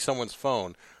 Just take someone's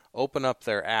phone, open up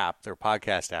their app, their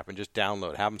podcast app, and just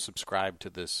download. Have them subscribe to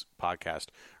this podcast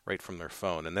right from their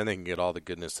phone. And then they can get all the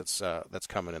goodness that's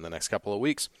coming in the next couple of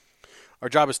weeks. Our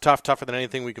job is tougher than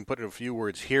anything we can put in a few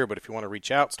words here, but if you want to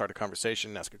reach out, start a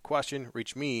conversation, ask a question,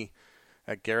 reach me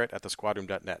at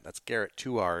Garrett@thesquadroom.net. That's Garrett,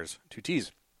 2 R's, 2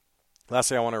 T's.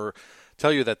 Lastly, I want to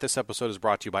tell you that this episode is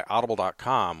brought to you by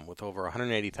Audible.com. With over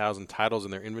 180,000 titles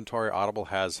in their inventory, Audible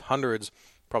has hundreds,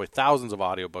 probably thousands of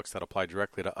audiobooks that apply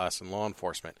directly to us in law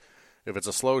enforcement. If it's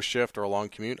a slow shift or a long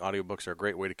commute, audiobooks are a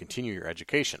great way to continue your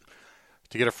education.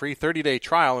 To get a free 30-day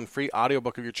trial and free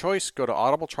audiobook of your choice, go to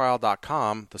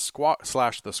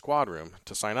audibletrial.com/thesquadroom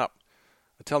to sign up.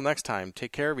 Until next time,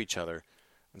 take care of each other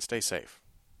and stay safe.